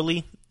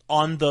literally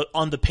on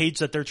the page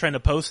that they're trying to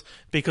post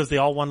because they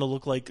all want to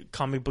look like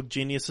comic book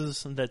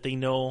geniuses and that they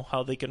know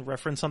how they can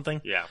reference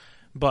something. Yeah.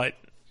 But,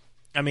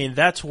 I mean,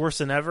 that's worse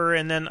than ever.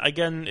 And then,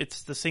 again,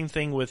 it's the same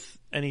thing with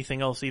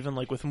anything else, even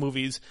like with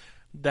movies,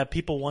 that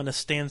people want to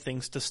stand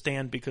things to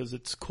stand because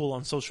it's cool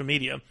on social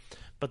media,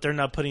 but they're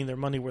not putting their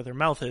money where their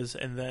mouth is,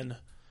 and then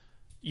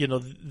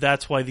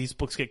that's why these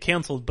books get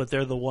canceled, but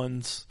they're the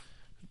ones,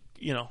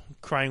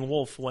 crying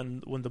wolf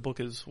when the book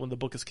is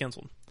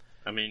canceled.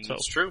 I mean,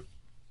 it's true.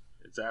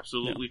 It's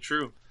absolutely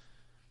true.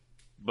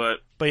 But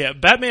yeah,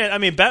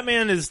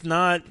 Batman is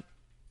not,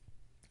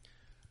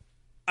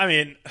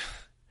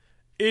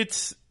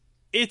 it's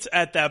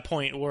at that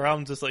point where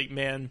I'm just like,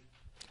 man,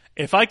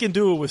 if I can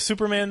do it with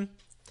Superman,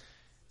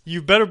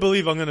 you better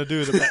believe I'm going to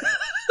do it with Batman.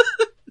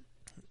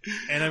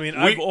 And I mean,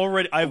 I've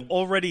already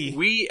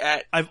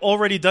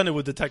done it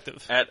with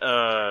Detective. At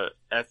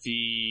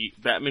the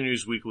Batman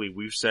News Weekly,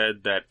 we've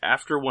said that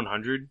after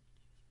 100,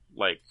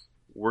 like,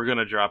 we're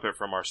gonna drop it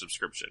from our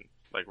subscription.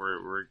 Like,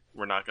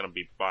 we're not gonna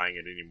be buying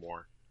it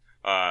anymore.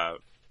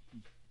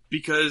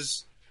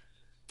 Because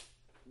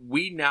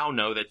we now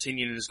know that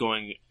Tynion is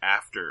going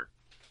after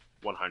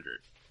 100.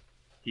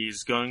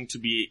 He's going to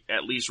be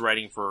at least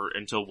writing for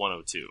until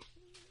 102.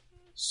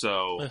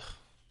 So,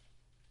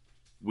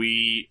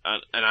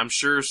 and I'm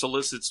sure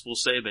solicits will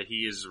say that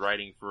he is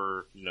writing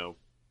for,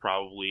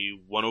 probably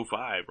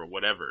 105 or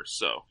whatever,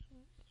 so.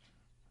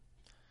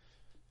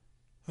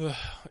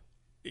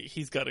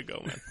 He's gotta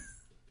go, man.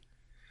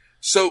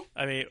 So.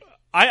 I mean,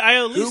 I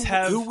at least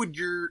have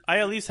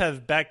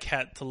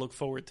Batcat to look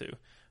forward to.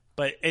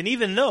 But, and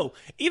even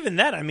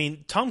that, I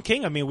mean, Tom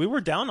King, I mean, we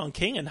were down on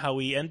King and how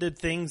he ended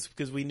things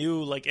because we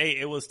knew, like, hey,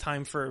 it was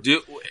time for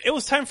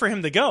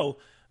him to go.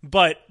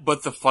 But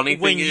the funny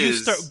thing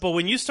is,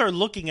 when you start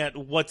looking at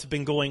what's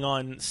been going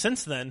on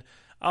since then,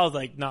 I was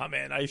like, nah,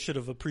 man, I should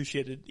have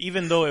appreciated,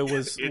 even though it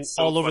was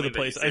all over the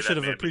place, I should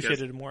have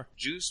appreciated it more.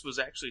 Juice was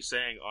actually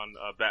saying on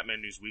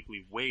Batman News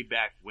Weekly way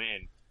back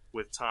when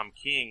with Tom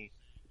King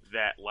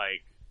that,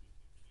 like,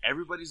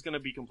 everybody's going to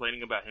be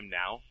complaining about him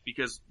now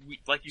because,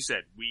 like you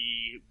said,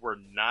 we were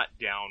not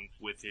down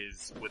with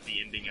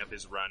the ending of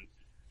his run.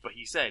 But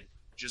he said,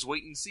 just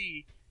wait and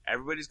see.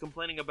 Everybody's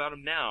complaining about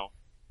him now,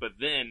 but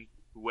then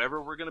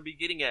whoever we're going to be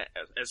getting at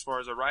as far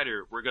as a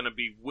writer, we're going to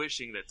be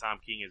wishing that Tom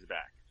King is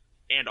back.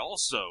 And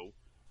also,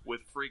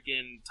 with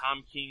freaking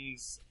Tom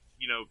King's,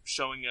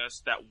 showing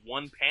us that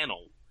one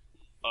panel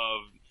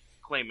of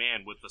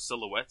Clayman with the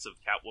silhouettes of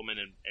Catwoman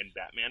and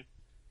Batman,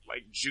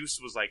 like, Juice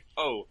was like,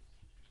 oh,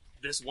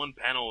 this one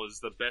panel is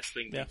the best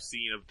thing we've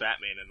seen of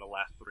Batman in the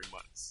last 3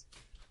 months.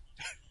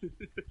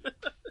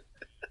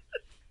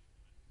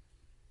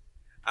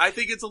 I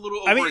think it's a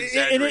little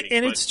over-exaggerating.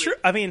 And it's true.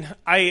 I mean,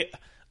 I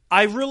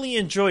really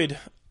enjoyed...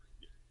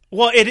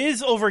 Well, it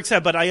is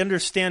over-exaggerated, but I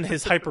understand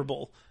his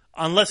hyperbole.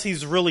 Unless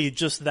he's really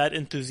just that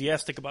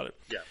enthusiastic about it.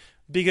 Yeah.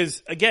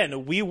 Because,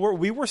 again, we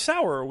were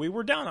sour. We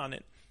were down on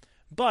it.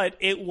 But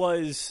it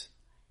was...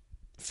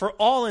 For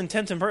all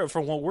intents and purposes, for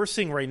what we're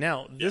seeing right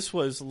now, this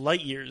was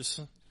light years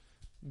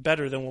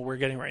better than what we're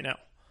getting right now,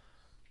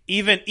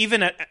 even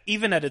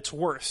at its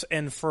worst.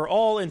 And for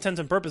all intents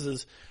and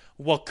purposes,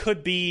 what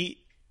could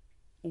be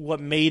what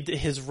made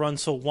his run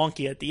so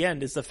wonky at the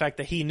end is the fact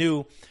that he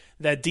knew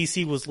that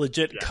DC was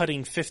legit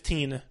cutting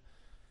 15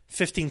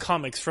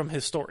 comics from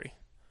his story.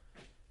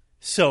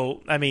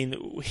 So, I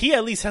mean, he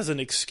at least has an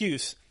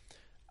excuse.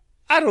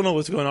 I don't know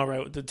what's going on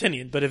right with the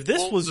Tynion, but if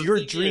this was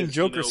your dream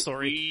Joker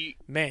story,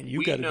 man,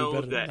 you got to do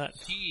better than that.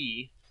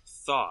 He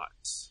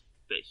thought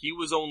that he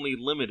was only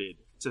limited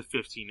to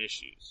 15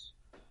 issues.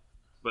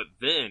 But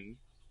then,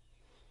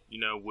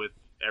 with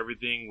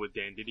everything, with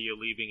Dan Didio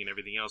leaving and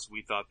everything else,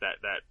 we thought that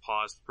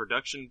paused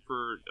production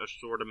for a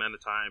short amount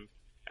of time.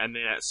 And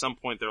then at some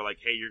point they're like,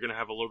 hey, you're going to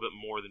have a little bit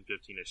more than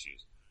 15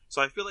 issues. So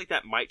I feel like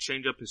that might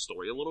change up his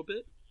story a little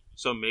bit.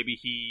 So maybe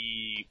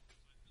he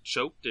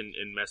choked and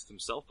messed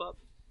himself up.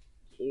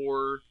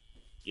 Or,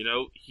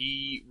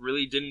 he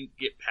really didn't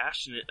get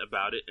passionate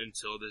about it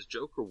until this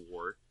Joker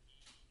War.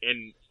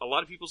 And a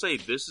lot of people say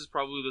this is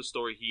probably the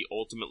story he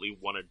ultimately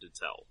wanted to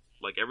tell.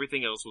 Like,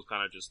 everything else was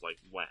kind of just like,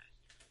 wah.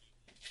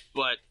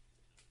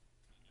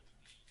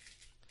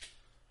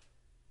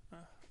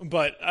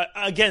 But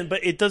again,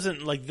 it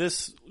doesn't, like,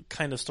 this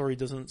kind of story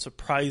doesn't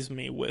surprise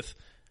me with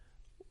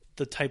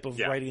the type of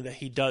writing that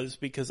he does,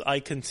 because I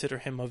consider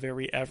him a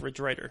very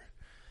average writer.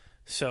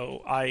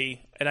 So I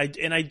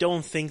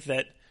don't think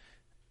that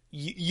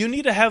you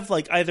need to have,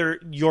 like, either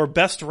your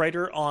best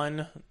writer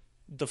on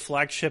the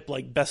flagship,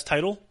 like, best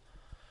title,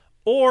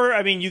 or,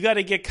 I mean, you got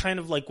to get kind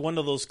of like one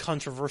of those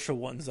controversial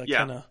ones that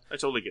kind of, I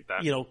totally get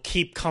that.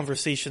 Keep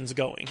conversations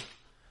going.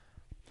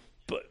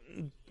 But,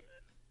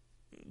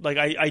 like,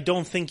 I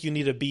don't think you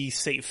need to be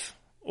safe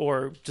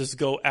or just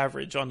go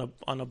average on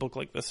a book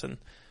like this, and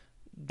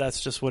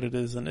that's just what it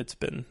is, and it's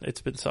been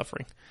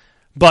suffering.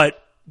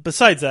 But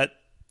besides that,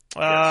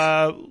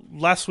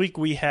 last week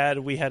we had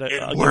a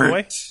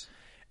giveaway,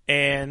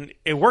 and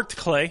it worked.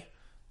 Clay,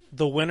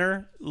 the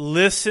winner,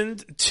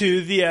 listened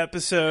to the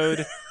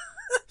episode,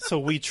 so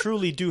we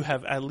truly do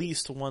have at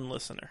least one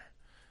listener.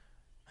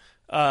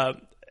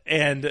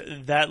 And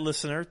that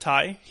listener,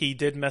 Ty, he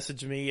did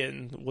message me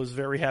and was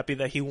very happy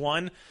that he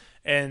won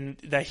and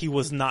that he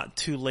was not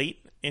too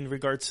late in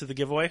regards to the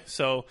giveaway.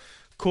 So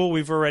cool.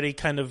 We've already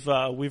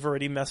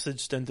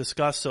messaged and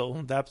discussed.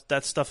 So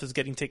that stuff is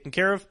getting taken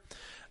care of.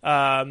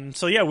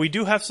 So yeah, we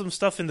do have some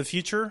stuff in the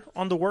future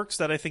on the works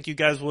that I think you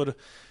guys would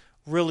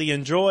really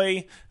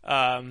enjoy.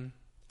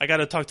 I got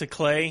to talk to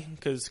Clay,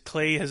 because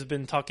Clay has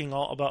been talking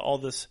about all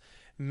this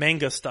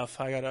manga stuff.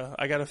 I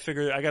gotta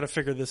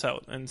figure this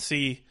out and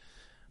see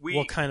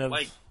what kind of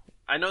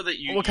I know that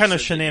what kind of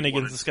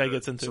shenanigans this guy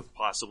gets into. To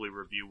possibly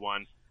review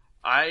one.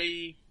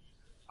 I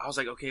was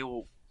like, okay,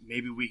 well,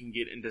 maybe we can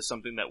get into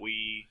something that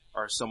we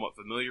are somewhat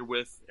familiar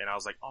with. And I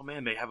was like, oh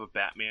man, they have a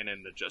Batman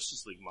and the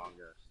Justice League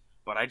manga.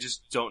 but I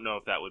just don't know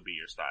if that would be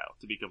your style,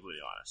 to be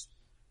completely honest.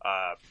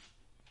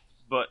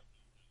 But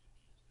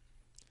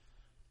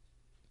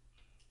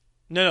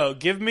no,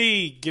 give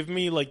me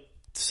like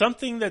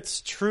something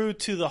that's true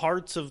to the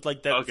hearts of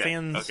like that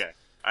fans. Okay,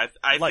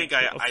 I like,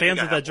 think I fans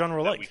think of that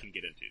genre like we can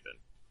get into then.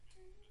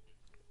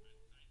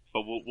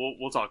 But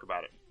we'll talk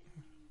about it.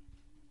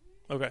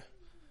 Okay.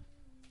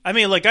 I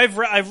mean, like I've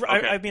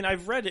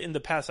read it in the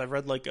past. I've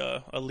read like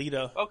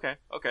Alita. Okay.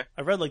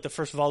 I read like the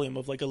first volume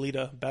of like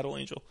Alita Battle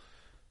Angel.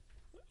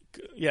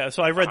 Yeah,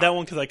 so I read that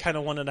one because I kind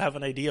of wanted to have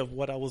an idea of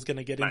what I was going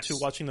to get into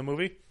watching the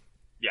movie.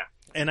 Yeah,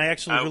 and I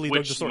actually really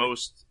dug the story.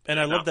 And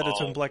I love that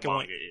it's in black and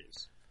white.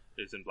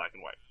 It's in black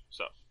and white.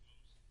 So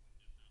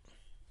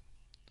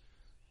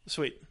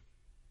sweet.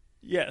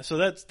 Yeah, so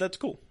that's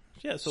cool.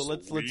 Yeah, so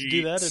let's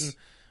do that, and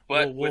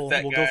we'll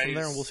go from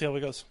there, and we'll see how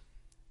it goes.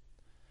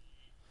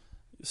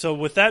 So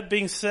with that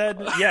being said,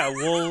 yeah,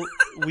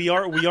 we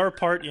are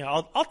part. Yeah,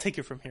 I'll take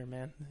it from here,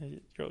 man.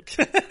 You're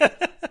okay.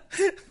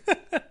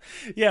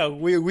 Yeah,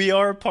 we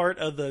are part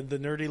of the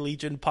Nerdy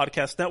Legion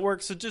podcast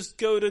network. So just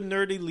go to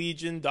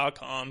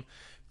nerdylegion.com,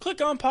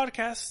 click on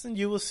podcasts, and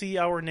you will see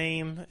our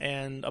name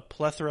and a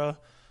plethora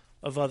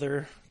of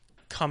other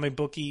comic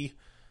booky,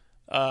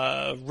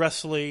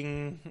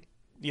 wrestling,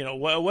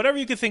 whatever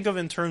you could think of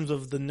in terms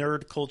of the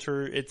nerd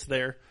culture. It's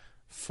there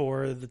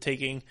for the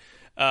taking.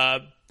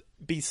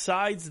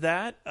 Besides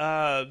that,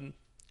 I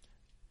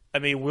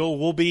mean,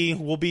 we'll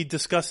be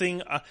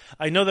discussing.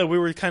 I know that we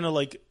were kind of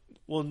like,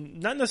 well,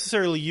 not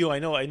necessarily you. I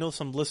know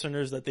some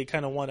listeners that they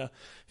kind of want to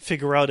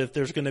figure out if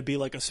there's going to be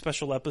like a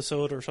special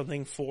episode or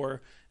something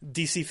for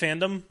DC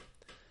fandom.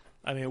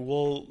 I mean,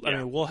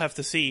 we'll have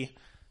to see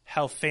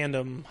how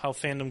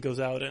fandom goes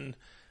out,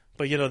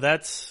 but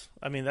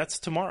that's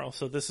tomorrow.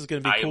 So this is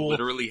going to be cool. I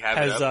literally have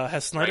it up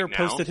has Snyder right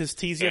posted now, his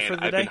tease yet for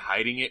the I've day? been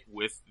hiding it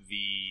with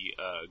the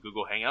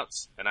Google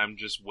Hangouts, and I'm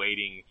just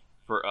waiting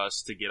for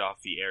us to get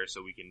off the air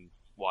so we can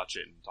watch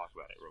it and talk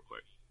about it real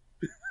quick.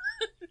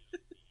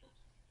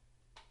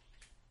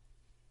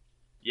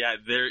 Yeah,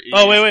 there is.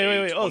 Oh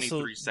wait! Oh,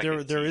 so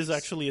there is tease.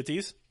 actually a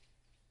tease.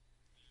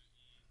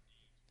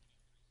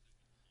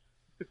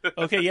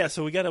 Okay, yeah.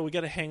 So we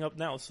gotta hang up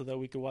now so that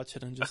we can watch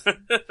it and just.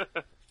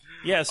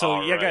 Yeah. So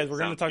All yeah, right, guys, we're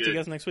gonna talk good. to you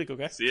guys next week.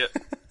 Okay. See ya.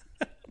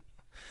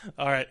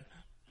 All right.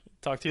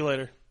 Talk to you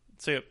later.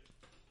 See ya.